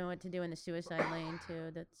don't know what to do in the suicide lane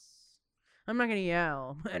too. I'm not gonna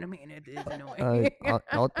yell, but I mean it is annoying.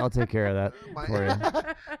 I'll take care of that for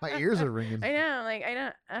you. My ears are ringing. I know, like I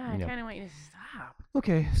don't. I Yep. kind of want you to stop.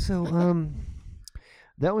 Okay, so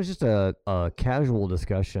That was just a casual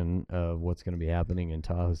discussion of what's going to be happening in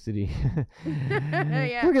Tahoe City.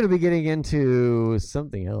 Yeah. We're going to be getting into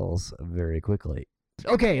something else very quickly.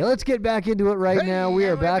 Okay, let's get back into it right now. We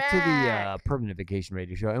and are we're back to the back. Permanent Vacation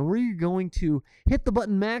Radio Show, and we're going to hit the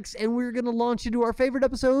button, Max, and we're going to launch into our favorite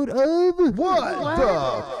episode of What What the?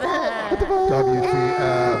 the fuck?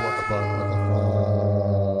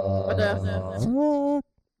 What the fuck?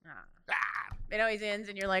 It always ends,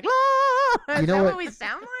 and you're like, "Ah!" Is You know that what- what we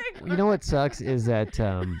sound like? You know what sucks is that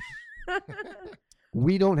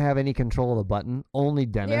we don't have any control of the button. Only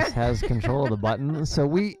Dennis Yeah. has control of the button, so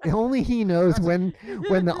only he knows when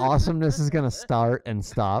the awesomeness is going to start and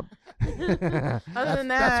stop. Other than that,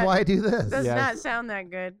 That's why I do this. does Yes. not sound that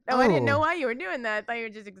good. Oh, I didn't Oh. know why you were doing that. I thought you were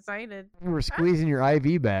just excited. You were squeezing your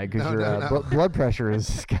IV bag because No, your no, no. blood pressure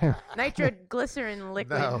is Nitroglycerin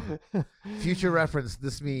liquid. No. Future reference.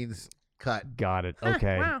 This means cut. Got it. Huh,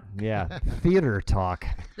 Okay. wow. Yeah. Theater talk.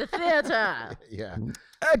 The theater. Yeah.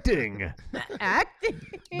 Acting. Acting.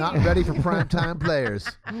 Not ready for primetime players.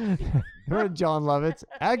 Remember John Lovitz?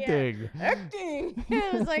 Acting. Acting.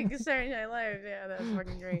 It was like Saturday Night Live. Yeah, that was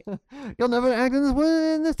fucking great. You'll never act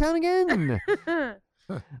in this town again.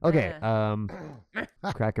 Okay.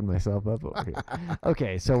 Cracking myself up over here.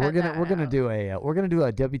 Okay, so we're Cut gonna that do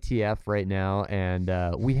a WTF right now, and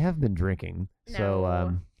we have been drinking.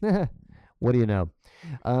 So what do you know?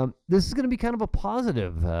 This is gonna be kind of a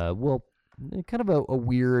positive. Kind of a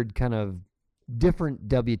weird kind of different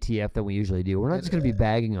WTF than we usually do. We're not just going to be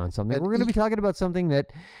bagging on something. and We're going to be talking about something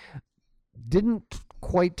that didn't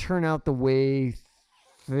quite turn out the way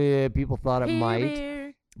people thought it might,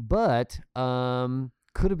 Beer. but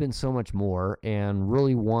could have been so much more, and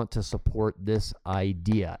really want to support this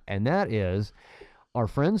idea. And that is our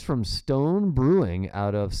friends from Stone Brewing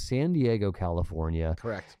out of San Diego, California,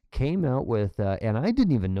 Correct. came out with, and I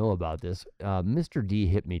didn't even know about this. Mr. D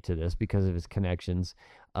hit me to this because of his connections.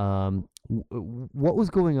 What was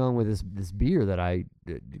going on with this beer that I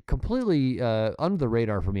completely under the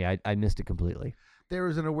radar for me? I missed it completely. There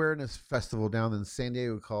was an awareness festival down in San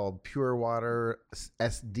Diego called Pure Water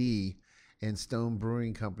SD, and Stone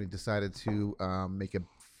Brewing Company decided to make a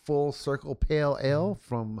full circle pale ale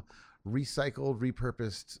from recycled,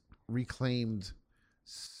 repurposed, reclaimed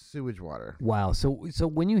sewage water. Wow. So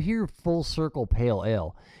when you hear full circle pale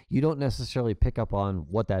ale, you don't necessarily pick up on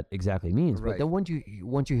what that exactly means. But Right. then once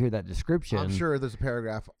you hear that description, I'm sure there's a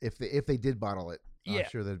paragraph if they did bottle it. Yeah. I'm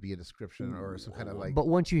sure there'd be a description or some kind of like. but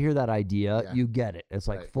once you hear that idea, Yeah. you get it. It's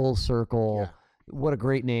like Right. full circle. Yeah. What a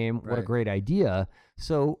great name. What a Right. great idea.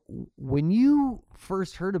 So when you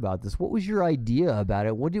first heard about this, what was your idea about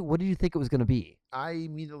it? What did you think it was going to be? I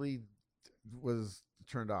immediately was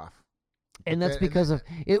turned off. And that's Okay, and because of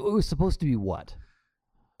it was supposed to be what?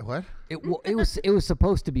 What? It was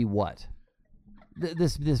supposed to be what?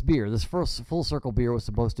 This beer, this first full circle beer was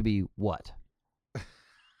supposed to be what?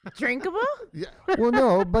 Drinkable? Yeah. Well,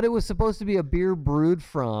 no, but it was supposed to be a beer brewed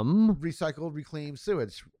from. Recycled, reclaimed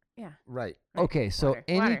sewage. Yeah. Right. Okay, so Water,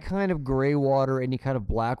 any water. kind of gray water, any kind of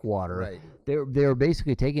black water, Right. they were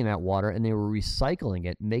basically taking that water and they were recycling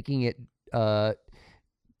it, making it to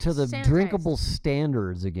the Sanitized. drinkable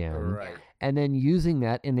standards again, Right. and then using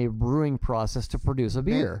that in a brewing process to produce a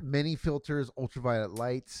beer. Many filters, ultraviolet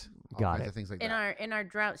lights, all Got kinds it. of things like In that. our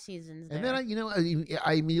drought seasons. And there. then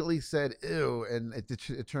I immediately said ew, and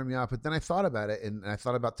it turned me off. But then I thought about it, and I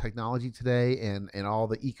thought about technology today, and all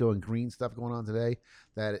the eco and green stuff going on today.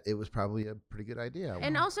 That it was probably a pretty good idea.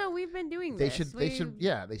 And also, we've been doing they this. should they should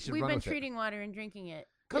We've run been with treating water and drinking it.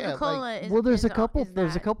 Yeah, Coca-Cola is. Well, there's is a couple. is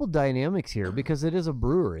There's a that. couple dynamics here because it is a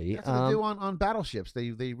brewery. That's what they do on battleships.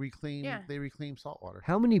 They reclaim Yeah. they reclaim salt water.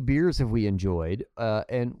 How many beers have we enjoyed?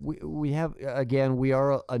 And we have again. We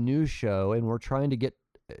are a news show, and we're trying to get.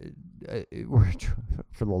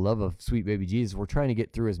 For the love of sweet baby Jesus, we're trying to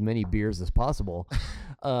get through as many beers as possible.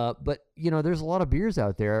 But there's a lot of beers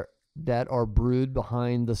out there that are brewed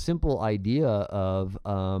behind the simple idea of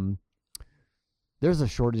there's a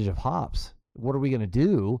shortage of hops. What are we going to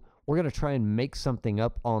do? We're going to try and make something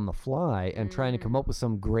up on the fly and trying to come up with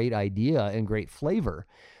some great idea and great flavor.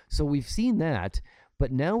 So we've seen that,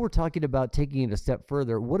 but now we're talking about taking it a step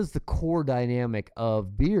further. What is the core dynamic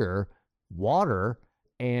of beer, water,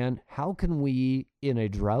 and how can we, in a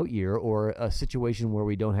drought year or a situation where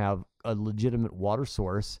we don't have a legitimate water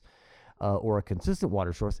source or a consistent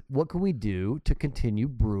water source, what can we do to continue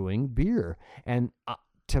brewing beer? And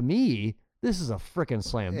to me, this is a frickin'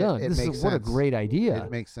 slam dunk. It This makes is what a sense. great idea.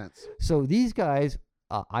 It makes sense. So these guys,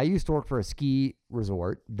 I used to work for a ski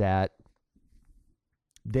resort that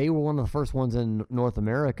they were one of the first ones in North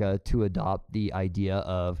America to adopt the idea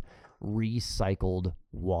of recycled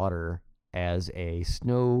water as a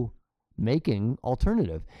snow making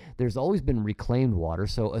alternative. There's always been reclaimed water.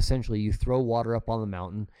 So essentially you throw water up on the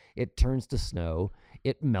mountain, it turns to snow,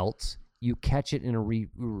 it melts, you catch it in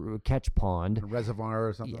a catch pond, A reservoir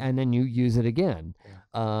or something. and then you use it again.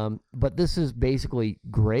 But this is basically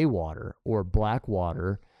gray water or black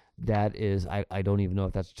water. That is, I don't even know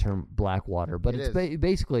if that's the term, black water, but it's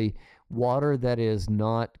basically water that is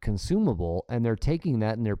not consumable, and they're taking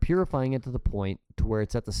that and they're purifying it to the point to where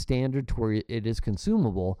it's at the standard to where it is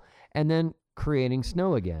consumable, and then creating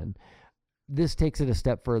snow again. This takes it a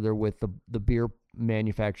step further with the beer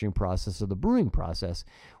manufacturing process or the brewing process.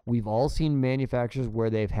 We've all seen manufacturers where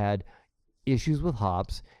they've had issues with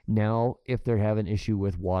hops. Now, if they have an issue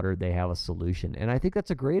with water, they have a solution. And I think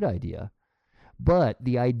that's a great idea. But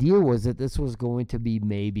the idea was that this was going to be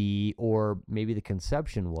maybe the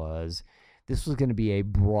conception was this was going to be a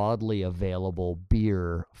broadly available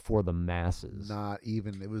beer for the masses. Not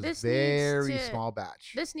even. It was This very needs to- small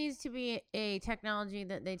batch. This needs to be a technology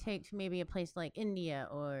that they take to maybe a place like India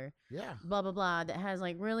or Yeah. blah blah blah that has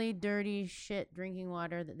like really dirty shit drinking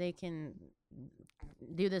water that they can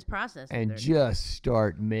do this process with And their- just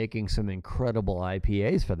start making some incredible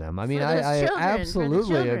IPAs for them. I mean, For those I children, for the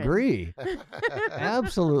absolutely children. agree.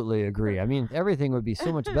 Absolutely agree. I mean, everything would be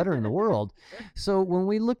so much better in the world. So when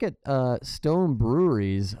we look at Stone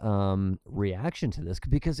Brewery's reaction to this,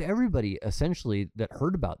 because everybody essentially that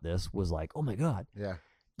heard about this was like, oh my God, Yeah.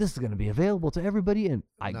 this is going to be available to everybody. And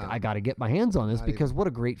I got to get my hands on this Not because what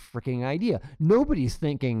a great freaking idea. Nobody's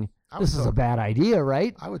thinking I would this is a totally- bad idea,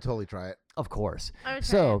 right? I would totally try it. Of course. I would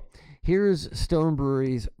try So here's Stone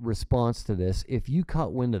Brewery's response to this. If you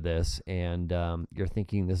caught wind of this and you're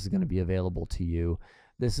thinking this is going to be available to you,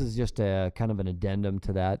 this is just a kind of an addendum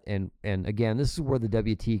to that. And again, this is where the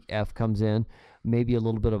WTF comes in. Maybe a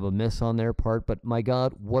little bit of a miss on their part, but my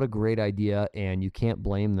God, what a great idea. And you can't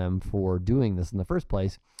blame them for doing this in the first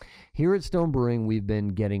place. Here at Stone Brewing, we've been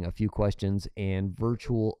getting a few questions and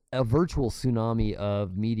a virtual tsunami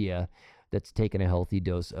of media that's taken a healthy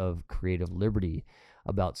dose of creative liberty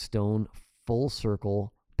about Stone Full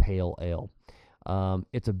Circle Pale Ale.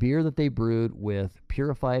 It's a beer that they brewed with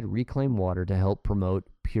purified reclaimed water to help promote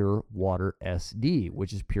Pure Water SD,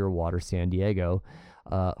 which is Pure Water San Diego.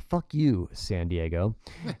 Fuck you, San Diego.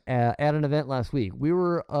 At an event last week, we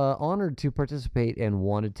were honored to participate and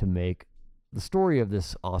wanted to make the story of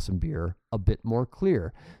this awesome beer a bit more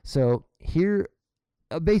clear. So here,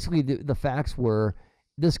 basically the facts were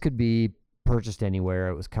this could be purchased anywhere.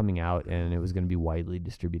 It was coming out and it was going to be widely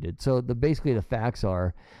distributed. So basically the facts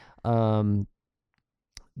are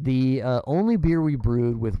the only beer we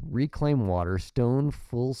brewed with reclaimed water, Stone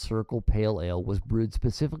Full Circle Pale Ale, was brewed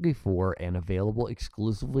specifically for and available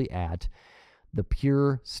exclusively at the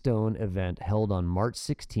Pure Stone event held on March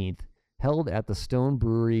 16th, held at the Stone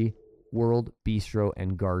Brewery World Bistro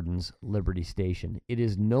and Gardens, Liberty Station. It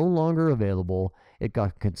is no longer available. It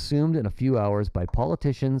got consumed in a few hours by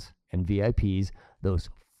politicians and VIPs, those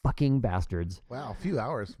fucking bastards. Wow, a few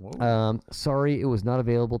hours. Whoa. Sorry, it was not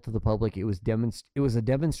available to the public. It was a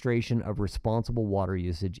demonstration of responsible water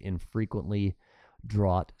usage in frequently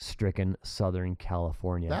drought-stricken Southern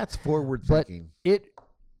California. That's forward but thinking.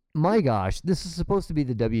 My gosh, this is supposed to be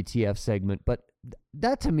the WTF segment, but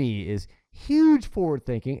that to me is huge forward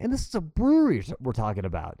thinking, and this is a brewery we're talking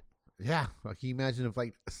about. Yeah. Well, can you imagine if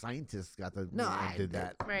like scientists got the and did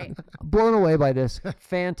that? Right. Blown away by this.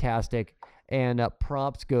 Fantastic. And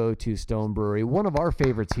props go to Stone Brewery, one of our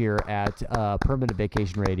favorites here at Permanent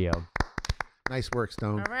Vacation Radio. Nice work,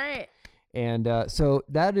 Stone. All right. And so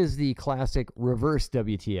that is the classic reverse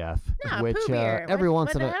WTF, Yeah, which poo beer. every What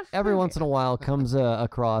once the in a F? every Poo once in beer. a while comes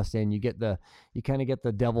across, and you kind of get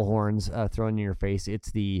the devil horns thrown in your face.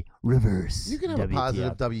 It's the reverse. You can have WTF. a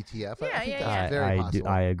positive WTF. I Yeah, think yeah, that's yeah. very possible.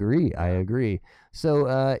 I agree. I agree.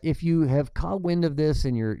 So if you have caught wind of this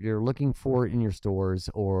and you're looking for it in your stores,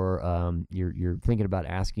 or you're thinking about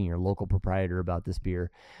asking your local proprietor about this beer,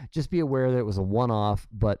 just be aware that it was a one-off.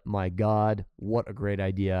 But my God, what a great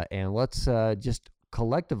idea! And let's just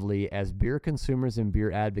collectively, as beer consumers and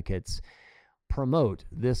beer advocates, promote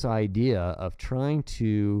this idea of trying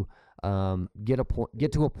to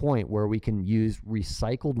get to a point where we can use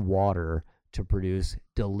recycled water to produce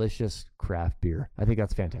delicious craft beer. I think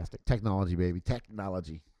that's fantastic. Technology, baby.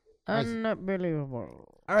 Technology. Nice.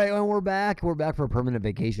 Unbelievable. All right, and we're back. We're back for a Permanent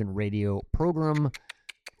Vacation Radio program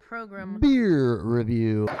beer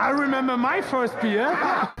review. I remember my first beer.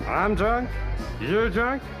 I'm drunk. You're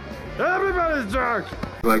drunk. Everybody's drunk.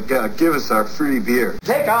 Like, give us our free beer.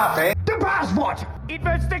 Take off, eh? The passport. It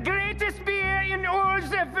was the greatest beer in all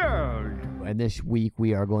the world. And this week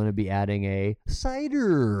we are going to be adding a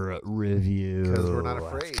cider review. Because we're not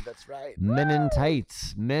afraid. That's right. Men in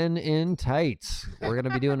tights. Men in tights. We're going to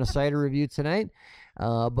be doing a cider review tonight.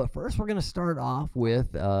 But first, we're going to start off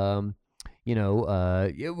with, well,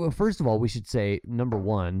 first of all, we should say, number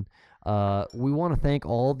one, we want to thank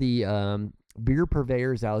all the beer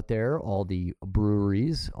purveyors out there, all the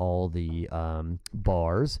breweries, all the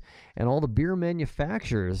bars, and all the beer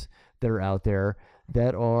manufacturers that are out there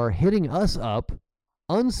that are hitting us up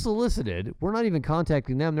unsolicited. We're not even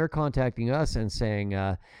contacting them. They're contacting us and saying,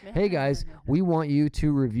 hey guys, we want you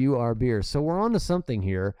to review our beer. So we're on to something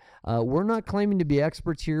here. We're not claiming to be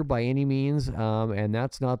experts here by any means, and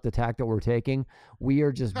that's not the tack that we're taking. We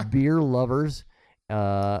are just beer lovers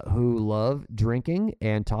who love drinking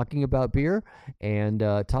and talking about beer and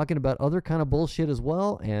talking about other kind of bullshit as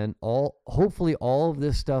well. And hopefully all of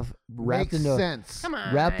this stuff wrapped Makes into sense. Come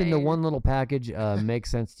on. wrapped into one little package makes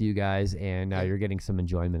sense to you guys, and you're getting some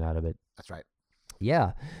enjoyment out of it. That's right.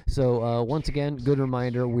 Yeah. So once again, good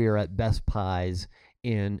reminder, we are at Best Pies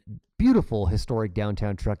in beautiful historic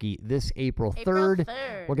downtown Truckee this April 3rd.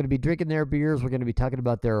 We're going to be drinking their beers. We're going to be talking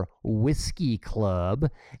about their whiskey club,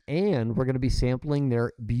 and we're going to be sampling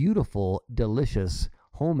their beautiful, delicious,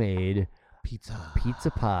 homemade pizza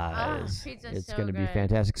pies. Pizza's It's so going to be good.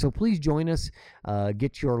 fantastic. So please join us.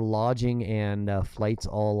 Get your lodging and flights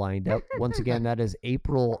all lined up. Once again, that is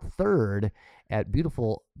April 3rd at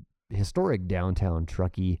beautiful, historic downtown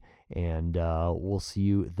Truckee. And we'll see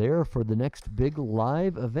you there for the next big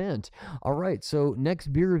live event. All right, so next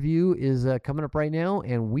beer review is coming up right now,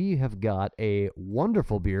 and we have got a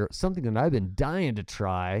wonderful beer, something that I've been dying to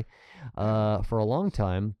try for a long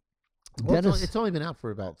time. Well, Dennis, it's only been out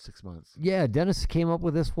for about 6 months. yeah, Dennis came up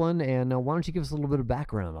with this one, and why don't you give us a little bit of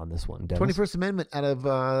background on this one, Dennis? 21st Amendment out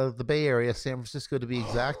of the Bay Area, San Francisco to be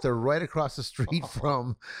exact. They're right across the street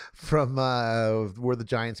from where the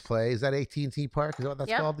Giants play. Is that AT&T Park? Is that what that's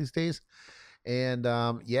Yep. called these days? And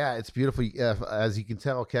yeah, it's beautiful. As you can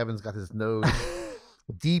tell, Kevin's got his nose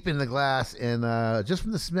deep in the glass, and just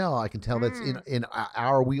from the smell, I can tell that's in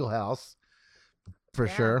our wheelhouse for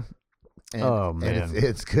Yeah. sure. And, Oh, and man.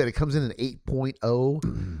 it's good. It comes in an 8.0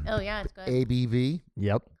 Oh, yeah, it's good. ABV.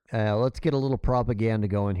 Yep. Let's get a little propaganda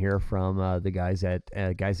going here from the guys at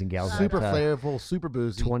Guys and Gals. Super at, flavorful, super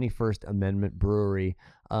boozy. 21st Amendment Brewery.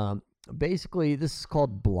 Basically, this is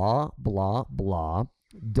called Blah, Blah, Blah,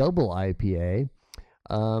 Double IPA.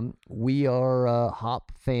 We are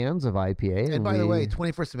hop fans of IPA. And by the we- way,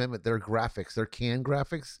 21st Amendment, their graphics, their can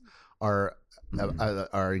graphics are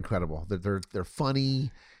incredible. They're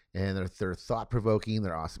funny, and they're thought provoking.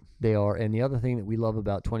 They're awesome. they are. And the other thing that we love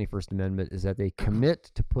about 21st Amendment is that they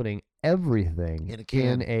commit to putting everything In a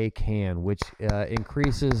can. in a can, which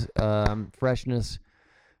increases freshness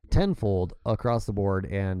tenfold across the board,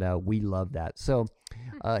 and we love that. So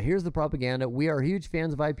here's the propaganda. We are huge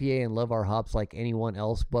fans of IPA and love our hops like anyone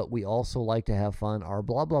else, but we also like to have fun. Our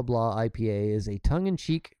blah, blah, blah IPA is a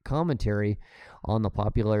tongue-in-cheek commentary on the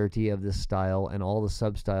popularity of this style and all the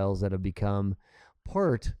sub-styles that have become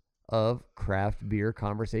part of craft beer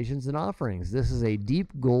conversations and offerings. This is a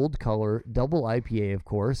deep gold color double IPA, of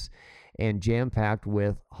course, and jam-packed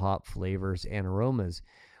with hop flavors and aromas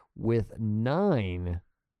with 9,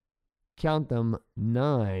 count them,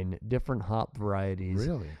 9 different hop varieties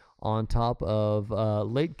on top of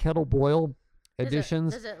late kettle boil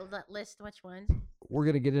additions. Does it list which ones? We're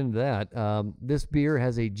going to get into that. This beer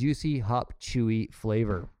has a juicy, hop, chewy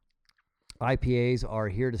flavor. IPAs are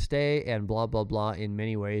here to stay, and blah, blah, blah in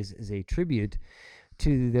many ways is a tribute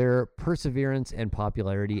to their perseverance and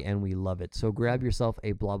popularity, and we love it. So grab yourself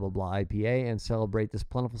a blah, blah, blah IPA and celebrate this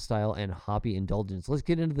plentiful style and hoppy indulgence. Let's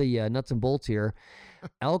get into the nuts and bolts here.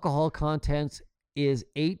 Alcohol contents is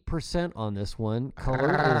 8% on this one.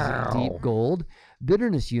 Color is deep gold.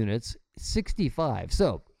 Bitterness units, 65.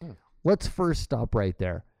 So let's first stop right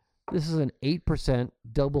there. This is an 8%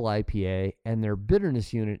 double IPA, and their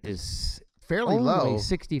bitterness unit is Fairly only low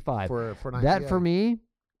 65. for an That IPA. for me,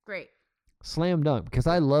 Great. slam dunk, because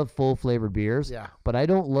I love full flavored beers, Yeah. but I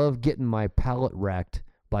don't love getting my palate wrecked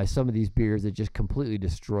by some of these beers that just completely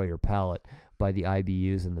destroy your palate by the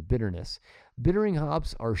IBUs and the bitterness. Bittering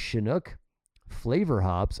hops are Chinook. Flavor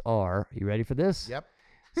hops are, you ready for this? Yep.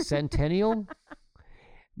 Centennial,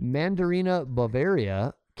 Mandarina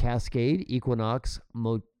Bavaria, Cascade, Equinox,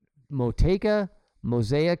 Moteca,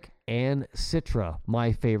 Mosaic, and Citra.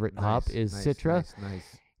 My favorite hop is Citra.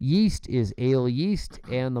 Nice. Yeast is ale yeast,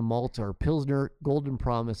 and the malts are Pilsner, Golden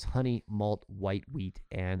Promise, Honey, Malt, White Wheat,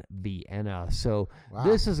 and Vienna. So Wow.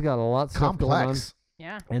 this has got a lot of stuff going on. Complex.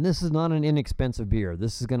 Yeah. And this is not an inexpensive beer.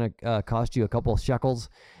 This is going to cost you a couple of shekels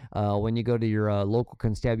when you go to your local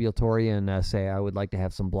constabulary and say, I would like to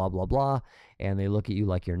have some blah, blah, blah. And they look at you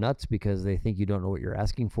like you're nuts because they think you don't know what you're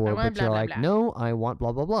asking for. I want But you're blah, blah, like, blah. no, I want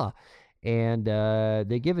blah, blah, blah. And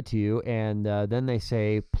they give it to you. And then they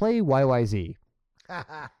say, play YYZ.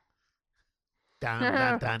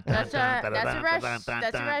 That's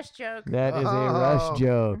a rush joke. That is a rush Oh.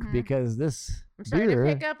 joke Mhm. because this I'm starting to beer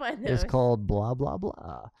pick up on those. is called blah blah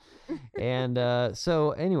blah. And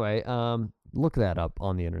so anyway, look that up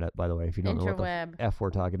on the internet, by the way, if you don't know what the Interweb. F we're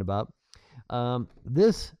talking about.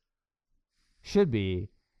 This should be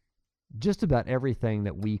just about everything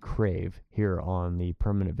that we crave here on the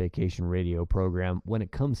Permanent Vacation Radio program when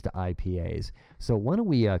it comes to IPAs. So why don't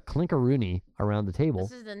we clink-a-rooney around the table?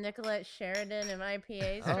 This is the Nicolette Sheridan of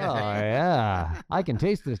IPAs. Oh, or something. yeah. I can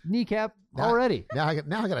taste this kneecap Now- already. Now I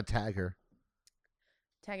got to tag her.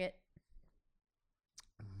 Tag it.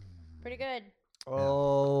 Pretty good.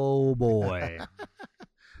 Oh, boy.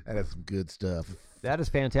 That is some good stuff. That is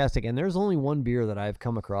fantastic. And there's only one beer that I've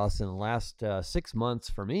come across in the last 6 months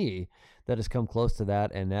for me that has come close to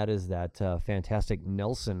that, and that is that fantastic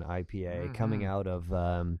Nelson IPA coming out of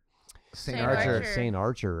St. St. Archer. Archer. St.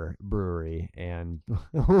 Archer Brewery. And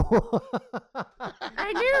I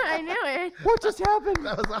knew it. what just happened?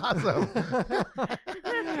 That was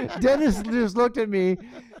awesome. Dennis just looked at me.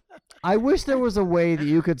 I wish there was a way that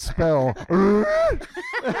you could spell.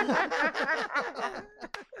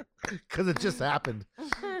 Because it just happened.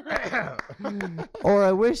 Or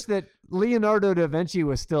I wish that Leonardo da Vinci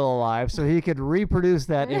was still alive so he could reproduce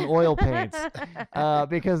that in oil paints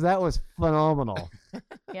because that was phenomenal.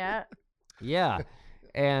 Yeah. Yeah.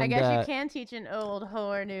 And I guess you can teach an old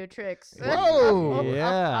whore new tricks. Whoa.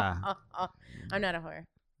 Yeah. I'm not a whore.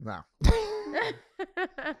 No.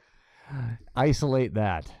 Isolate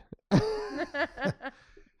that.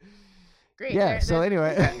 Great. Yeah. So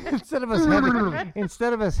anyway,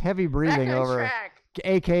 instead of us heavy breathing back on over track.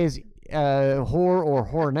 AK's whore or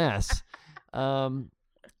whorness.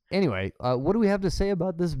 Anyway, what do we have to say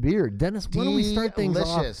about this beer, Dennis? Why don't we start things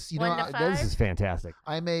off? Delicious. You know, 1 to I- 5? This is fantastic.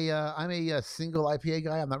 I'm a single IPA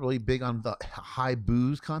guy. I'm not really big on the high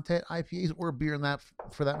booze content IPAs or beer in that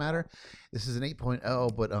for that matter. This is an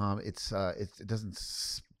 8.0, but it doesn't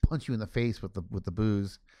punch you in the face with the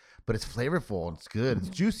booze, but it's flavorful and it's good. It's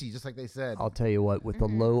juicy, just like they said. I'll tell you what. With the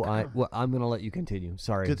low, I'm going to let you continue.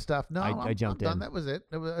 Sorry. Good stuff. No, I jumped I'm done. in. That was it.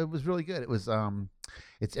 It was really good. It was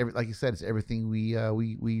it's like you said, it's everything we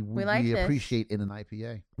like this. appreciate in an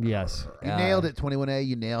IPA. Yes. You nailed it, 21A.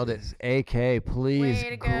 You nailed it. AK, please Way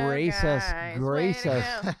to go, grace guys. grace Way to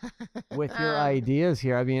us go. with your Um, ideas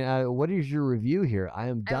here. I mean, what is your review here? I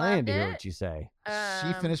am I dying loved to hear it. what you say.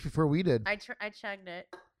 She finished before we did. I chugged it.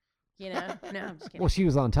 You know? No, I'm just kidding. Well, she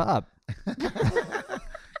was on top.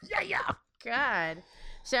 Yeah. God.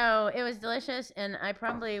 So it was delicious, and I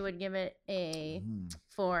probably would give it a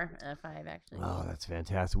 4 out of 5, actually. Oh, that's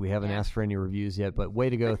fantastic. We haven't Yeah. asked for any reviews yet, but way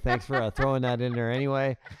to go. Thanks for throwing that in there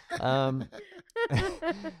anyway.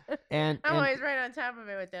 And I'm always right on top of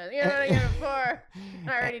it with those. You know what I give it 4?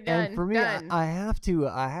 Already done. And for me, Done. I have to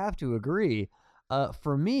agree.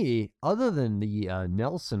 For me, other than the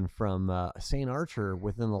Nelson from St. Archer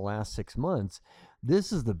within the last 6 months,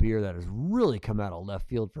 this is the beer that has really come out of left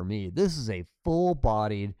field for me. This is a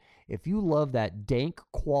full-bodied, if you love that dank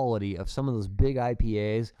quality of some of those big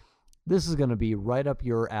IPAs, this is going to be right up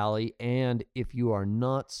your alley. And if you are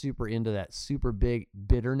not super into that super big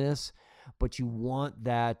bitterness, but you want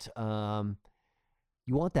that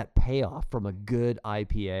payoff from a good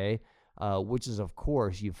IPA, which is, of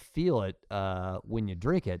course, you feel it when you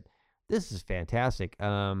drink it. This is fantastic.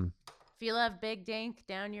 If you love Big Dank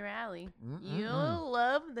down your alley, you'll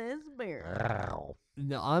love this beer.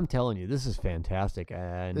 No, I'm telling you, this is fantastic.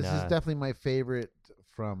 And This is definitely my favorite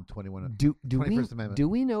from 21. do 21st Amendment. do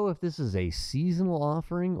we know if this is a seasonal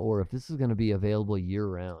offering or if this is going to be available year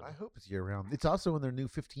round? I hope it's year round. It's also in their new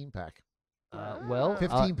 15 pack. Well,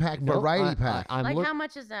 15 pack variety pack. I'm Like, look- how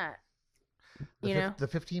much is that? You know? The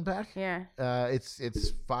 15 pack. Yeah. It's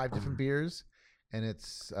 5 different beers, and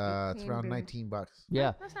it's 15 around beers. $19.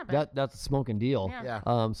 yeah, That's not bad. that's a smoking deal. Yeah.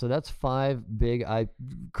 Yeah. So that's 5 big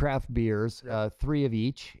craft beers, Yep. 3 of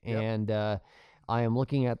each, Yep. and I am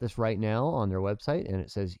looking at this right now on their website, and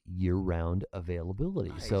it says year-round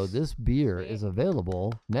availability. So Nice. this beer Sweet. is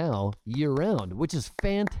available now year-round, which is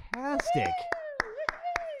fantastic.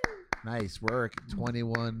 Nice work.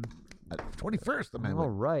 21st All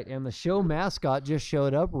Amendment. right, and the show mascot just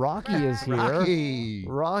showed up. Rocky is here. Rocky.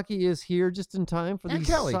 Rocky is here just in time for the And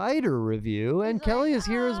Kelly. cider review, and He's Kelly like, is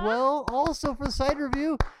here as "Aw." well, also for the cider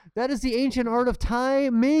review. That is the ancient art of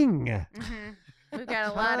timing. Mhm. We've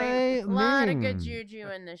got a lot of good Timing. juju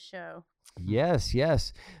in this show. Yes,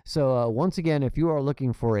 yes. So once again, if you are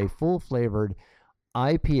looking for a full-flavored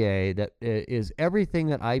IPA that is everything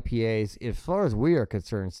that IPAs, as far as we are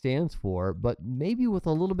concerned, stands for, but maybe with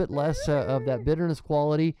a little bit less of that bitterness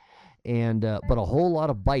quality, and but a whole lot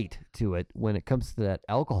of bite to it when it comes to that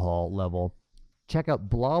alcohol level, check out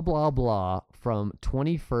Blah Blah Blah from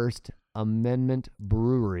 21st Amendment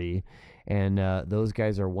Brewery. And those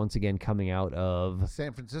guys are once again coming out of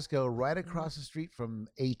San Francisco, right across the street from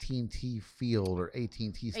AT&T Field or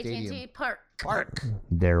AT&T Stadium. AT&T Park.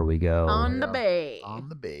 There we go. On the bay. On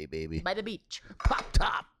the bay, baby. By the beach. Pop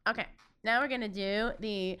top. Okay. Now we're going to do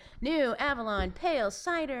the new Avalon Pale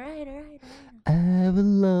Cider.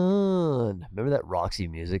 Avalon. Remember that Roxy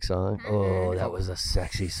Music song? Oh, that was a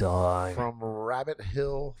sexy song. From Rabbit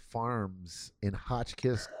Hill Farms in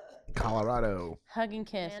Hotchkiss, Colorado. Hug and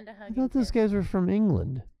kiss. I thought those guys were from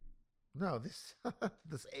England. No, this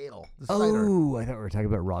this ale. This cider. Oh, I thought we were talking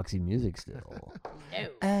about Roxy Music still. No.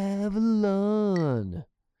 Avalon.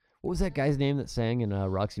 What was that guy's name that sang in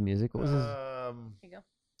Roxy Music? What was his? Here you go.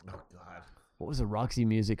 Oh God. What was the Roxy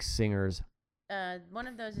Music singer's? One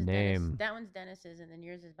of those is Name. Dennis. That one's Dennis's, and then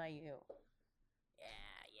yours is by you. Yeah.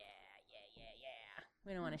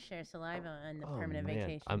 We don't want to share saliva on the permanent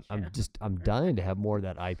vacation. I'm dying to have more of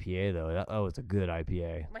that IPA though. That was a good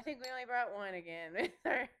IPA. I think we only brought one again.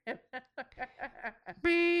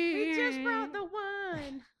 We just brought the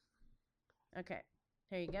one. Okay,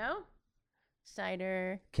 here you go.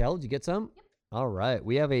 Cider. Kel, did you get some? Yep. All right.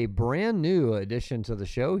 We have a brand new addition to the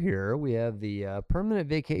show here. We have the Permanent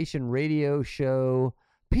Vacation Radio Show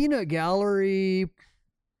Peanut Gallery,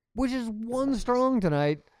 which is one strong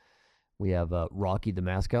tonight. We have Rocky the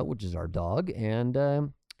mascot, which is our dog,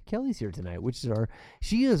 and Kelly's here tonight,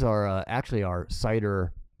 she is actually our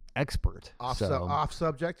cider expert. Off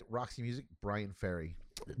subject, Roxy Music, Brian Ferry.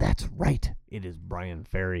 That's right. It is Brian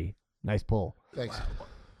Ferry. Nice pull. Thanks.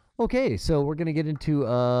 Okay, so we're gonna get into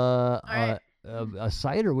right. a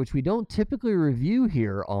cider, which we don't typically review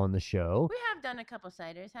here on the show. We have done a couple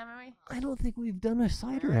ciders, haven't we? I don't think we've done a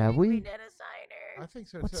cider, I have think we? We did a cider. I think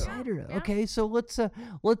so What too. cider? Yeah. Okay, so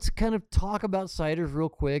let's kind of talk about ciders real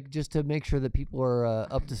quick, just to make sure that people are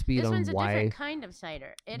up to speed This on one's a why different kind of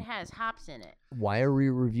cider. It has hops in it. are we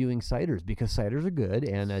reviewing ciders? Because ciders are good.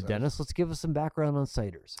 And Ciders. Dennis, let's give us some background on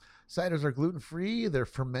ciders. Ciders are gluten free. They're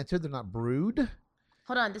fermented. They're not brewed.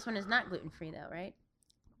 Hold on, this one is not gluten-free though, right?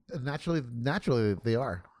 Naturally, they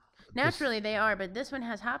are. Naturally they are, but this one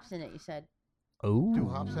has hops in it, you said. Oh, Do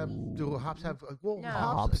hops have? Well, No.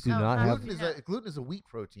 Hops do Oh, not have. gluten is a wheat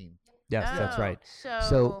protein. Yes, that's Oh, right. So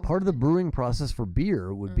So part of the brewing process for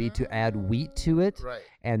beer would be to add wheat to it, Right.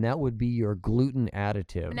 and that would be your gluten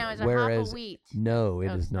additive. now is a Whereas hop a wheat? no, it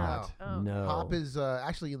Oh, is it's not. not. Oh. No, Hop is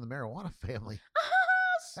actually in the marijuana family.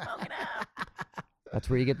 Smoke it up. that's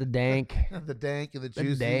where you get the dank. The dank and the The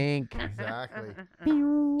juicy. dank. Exactly.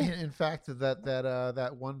 Pew. And in fact,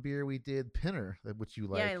 that one beer we did, Pinner, which you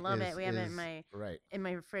like. Yeah, I love it. We have it in is- my right.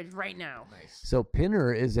 fridge right now. Nice. So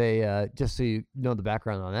Pinner is a just so you know the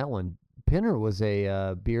background on that one. Pinner was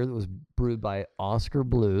a beer that was brewed by Oscar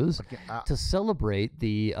Blues Okay, to celebrate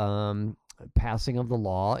the passing of the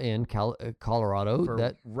law in Colorado.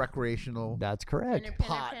 for recreational. Pinner, That's correct. pinner,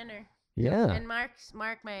 pot. pinner. Yeah. And Mark,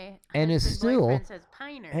 my And is husband's still- boyfriend says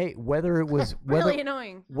Piner. Hey, whether it was really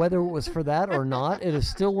annoying. whether it was for that or not, it is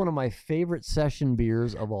still one of my favorite session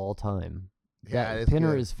beers of all time. Yeah, That it's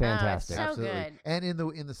Pinner good. is fantastic. so Absolutely. good. And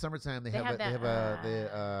in the summertime they have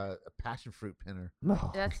a passion fruit pinner.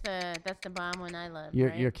 Oh, That's the bomb one I love. you're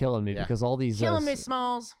right? you're killing me Yeah. because all these killing me,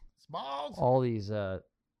 Smalls. Smalls. all these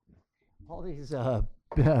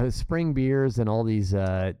spring beers and all these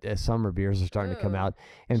summer beers are starting to come Ooh, out.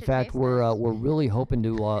 In should fact, taste we're nice. we're really hoping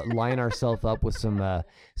to line ourselves up with some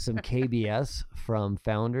KBS from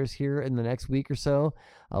Founders here in the next week or so.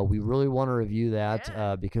 We really want to review that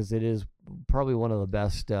Yeah. because it is probably one of the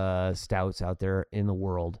best stouts out there in the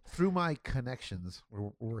world. Through my connections, we're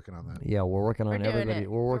working on that. Yeah, we're working We're on doing everybody.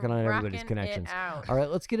 it. We're working on everybody's rocking connections. It out. All right,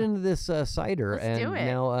 let's get into this cider. Let's and do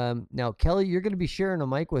it. now Kelly, you're going to be sharing a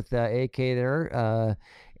mic with AK there.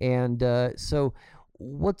 So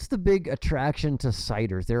what's the big attraction to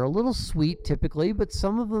ciders? They're a little sweet typically, but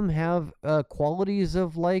some of them have qualities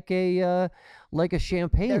of like a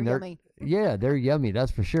champagne. They're yummy. Yeah, they're yummy.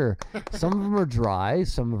 That's for sure. Some of them are dry.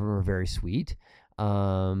 Some of them are very sweet.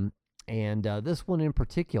 And this one in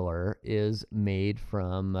particular is made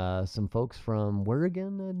from some folks from where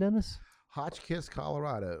again, Dennis? Hotchkiss,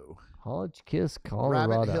 Colorado. Hotchkiss,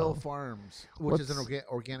 Colorado. Rabbit Hill Farms, which is an Let's-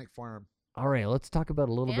 organic farm All right, let's talk about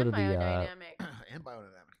a little bit And of the biodynamic. and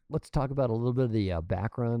biodynamic. let's talk about a little bit of the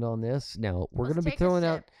background on this. Now we're Let's going to be take a throwing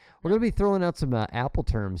out sip. we're going to be throwing out some Apple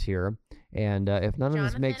terms here, and if none of this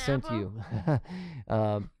Jonathan makes sense to you,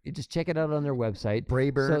 you just check it out on their website.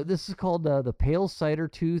 Brayburn. So this is called the Pale Cider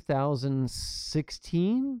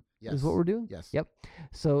 2016. Is what Yes. we're doing? Yes. Yep.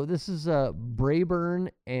 So this is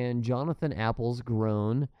Brayburn and Jonathan apples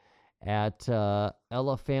grown at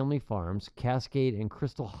Ella Family Farms, Cascade and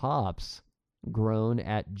Crystal hops grown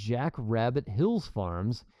at Jack Rabbit Hills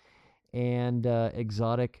Farms, and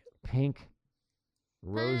exotic pink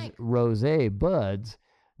Pink. rosé buds.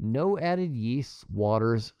 No added yeasts,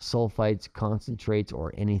 waters, sulfites, concentrates,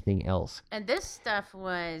 or anything else. And this stuff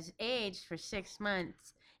was aged for 6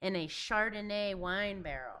 months in a Chardonnay wine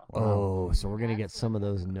barrel. Oh, so we're gonna get That's some of what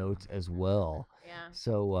those notes as well. Yeah.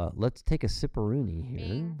 So let's take a sipperoonie here.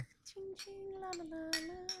 Bing. Ching, ching, la, la, la, la.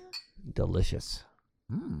 Delicious.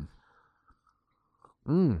 Mm.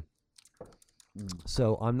 Mm.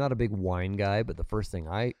 So I'm not a big wine guy, but the first thing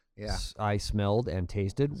I Yeah. I smelled and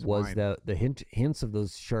tasted It's was wine. the hints of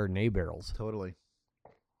those Chardonnay barrels. Totally.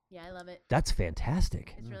 Yeah, I love it. That's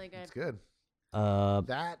fantastic. It's really good. It's good. Uh,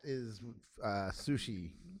 That is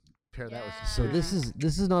sushi. Pair that with so sushi.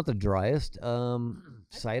 this is not the driest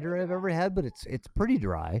cider I've ever had, but it's pretty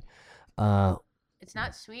dry. It's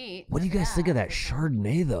not sweet. What do you guys Yeah, think of that it's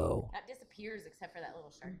Chardonnay though? That disappears except for that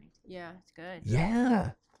little Chardonnay. Yeah, it's good.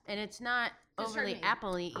 Yeah. And it's not Good overly Chardonnay.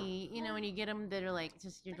 apple-y. You know, when you get them that are like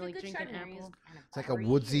just you're like a good drinking Chardonnay is apple. kind of It's like a buttery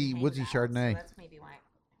woodsy- and hangs woodsy out, Chardonnay. So that's maybe why it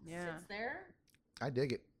Yeah. sits there. I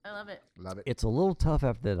dig it. I love it. Love it. It's a little tough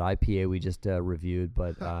after that IPA we just reviewed,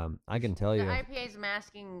 but I can tell The you IPA is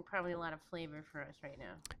masking probably a lot of flavor for us right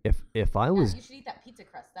now. if I was You should eat that pizza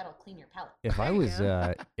crust. That'll clean your palate. if I There you was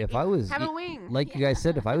go. if I was Have eat- a wing. like you guys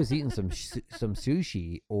said, if I was eating some some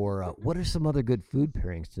sushi, or what are some other good food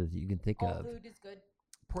pairings that you can think All of? food is good.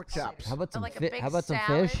 Pork chops. How about some like a fi- big how about some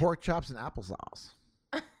salad. fish? Pork chops and applesauce.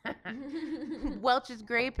 Welch's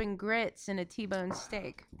grape and grits and a T-bone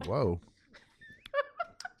steak. Whoa.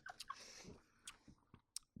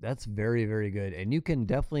 That's very very good, and you can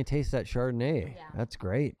definitely taste that Chardonnay. Yeah. That's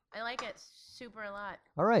great. I like it super a lot.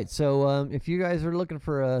 All right, so if you guys are looking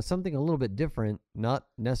for something a little bit different, not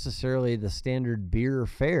necessarily the standard beer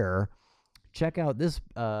fare, check out this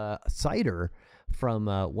cider from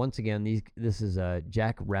once again. This is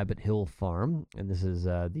Jack Rabbit Hill Farm, and this is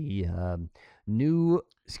the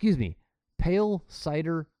pale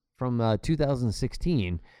cider from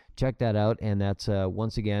 2016. Check that out, and that's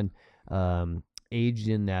once again aged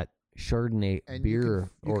in that Chardonnay And you can beer f-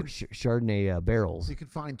 you or can- Chardonnay barrels. So you can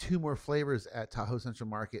find 2 more flavors at Tahoe Central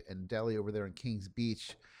Market and Deli over there in Kings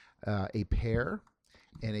Beach. A pear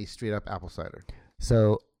and a straight up apple cider.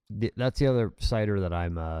 So that's the other cider that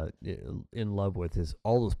I'm in love with. Is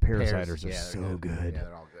all those pear Pears, ciders are yeah, so they're good, Yeah,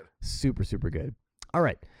 they're all good. super super good. All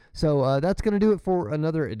right, so that's gonna do it for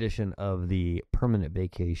another edition of the Permanent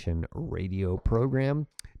Vacation Radio program.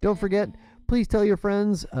 Don't forget, please tell your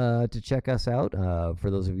friends to check us out. For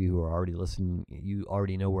those of you who are already listening, you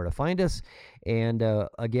already know where to find us. And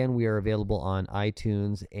again, we are available on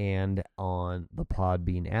iTunes and on the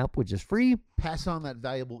Podbean app, which is free. Pass on that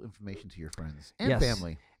valuable information to your friends and Yes.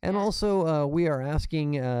 family. And also, we are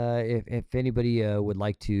asking if anybody would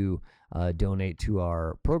like to donate to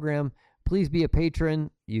our program. Please be a patron.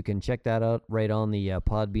 You can check that out right on the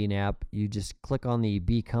Podbean app. You just click on the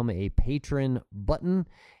Become a Patron button,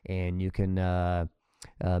 and you can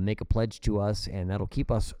make a pledge to us, and that'll keep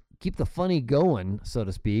the funny going, so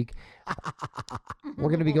to speak. We're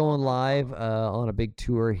going to be going live on a big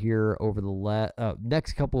tour here over the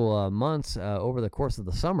next couple months over the course of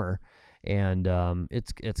the summer. And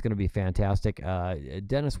it's going to be fantastic.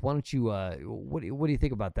 Dennis, why don't you? What do you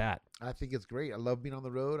think about that? I think it's great. I love being on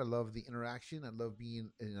the road. I love the interaction. I love being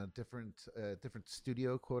in a different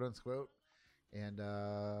studio, quote unquote. And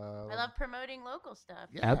I love promoting local stuff.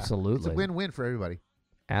 yeah, Absolutely. It's a win-win for everybody.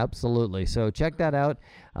 Absolutely. So check that out.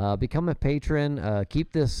 Become a patron.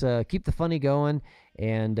 Keep the funny going,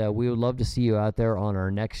 and we would love to see you out there on our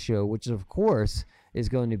next show, which of course is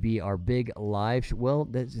going to be our big live show. Well,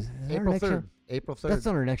 is that our April next show? 3rd. April 3rd. That's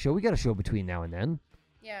not our next show. We got a show between now and then.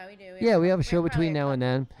 Yeah, we do. Yeah, we have a show between now and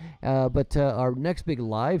then. But our next big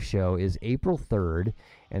live show is April 3rd,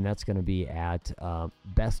 and that's going to be at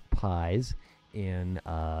Best Pies in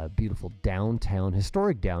beautiful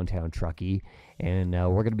historic downtown Truckee. And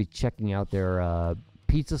we're going to be checking out their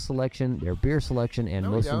pizza selection, their beer selection, and No,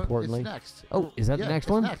 we most don't. importantly, It's next. oh, is that Yeah, the next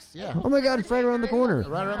it's one? Next, yeah. Oh my God, it's right around the corner.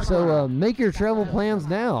 Right around the So corner. make your travel plans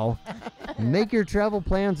now. Make your travel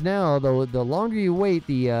plans now. The longer you wait,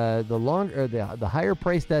 the longer the higher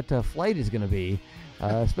price that flight is going to be,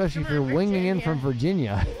 especially if Come you're on, winging in Virginia. from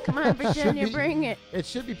Virginia. Come on, Virginia, be- bring it. It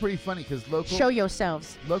should be pretty funny because Show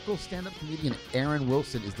yourselves. local stand-up comedian Aaron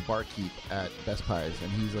Wilson is the barkeep at Best Pies,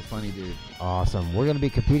 and he's a funny dude. Awesome. We're going to be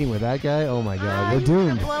competing with that guy. Oh my God, we're He's gonna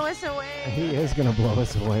doomed. blow us away. He is going to blow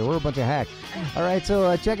us away. We're a bunch of hacks. All right,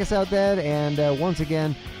 so check us out, Dad. And once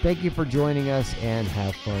again, thank you for joining us and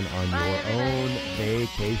have fun on Bye, your own everybody.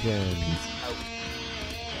 vacations.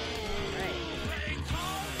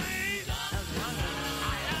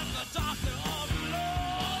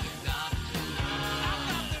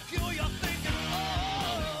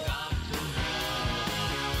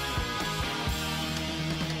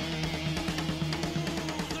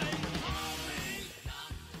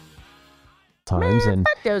 Times and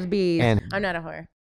Fuck those bees. and- I'm not a whore.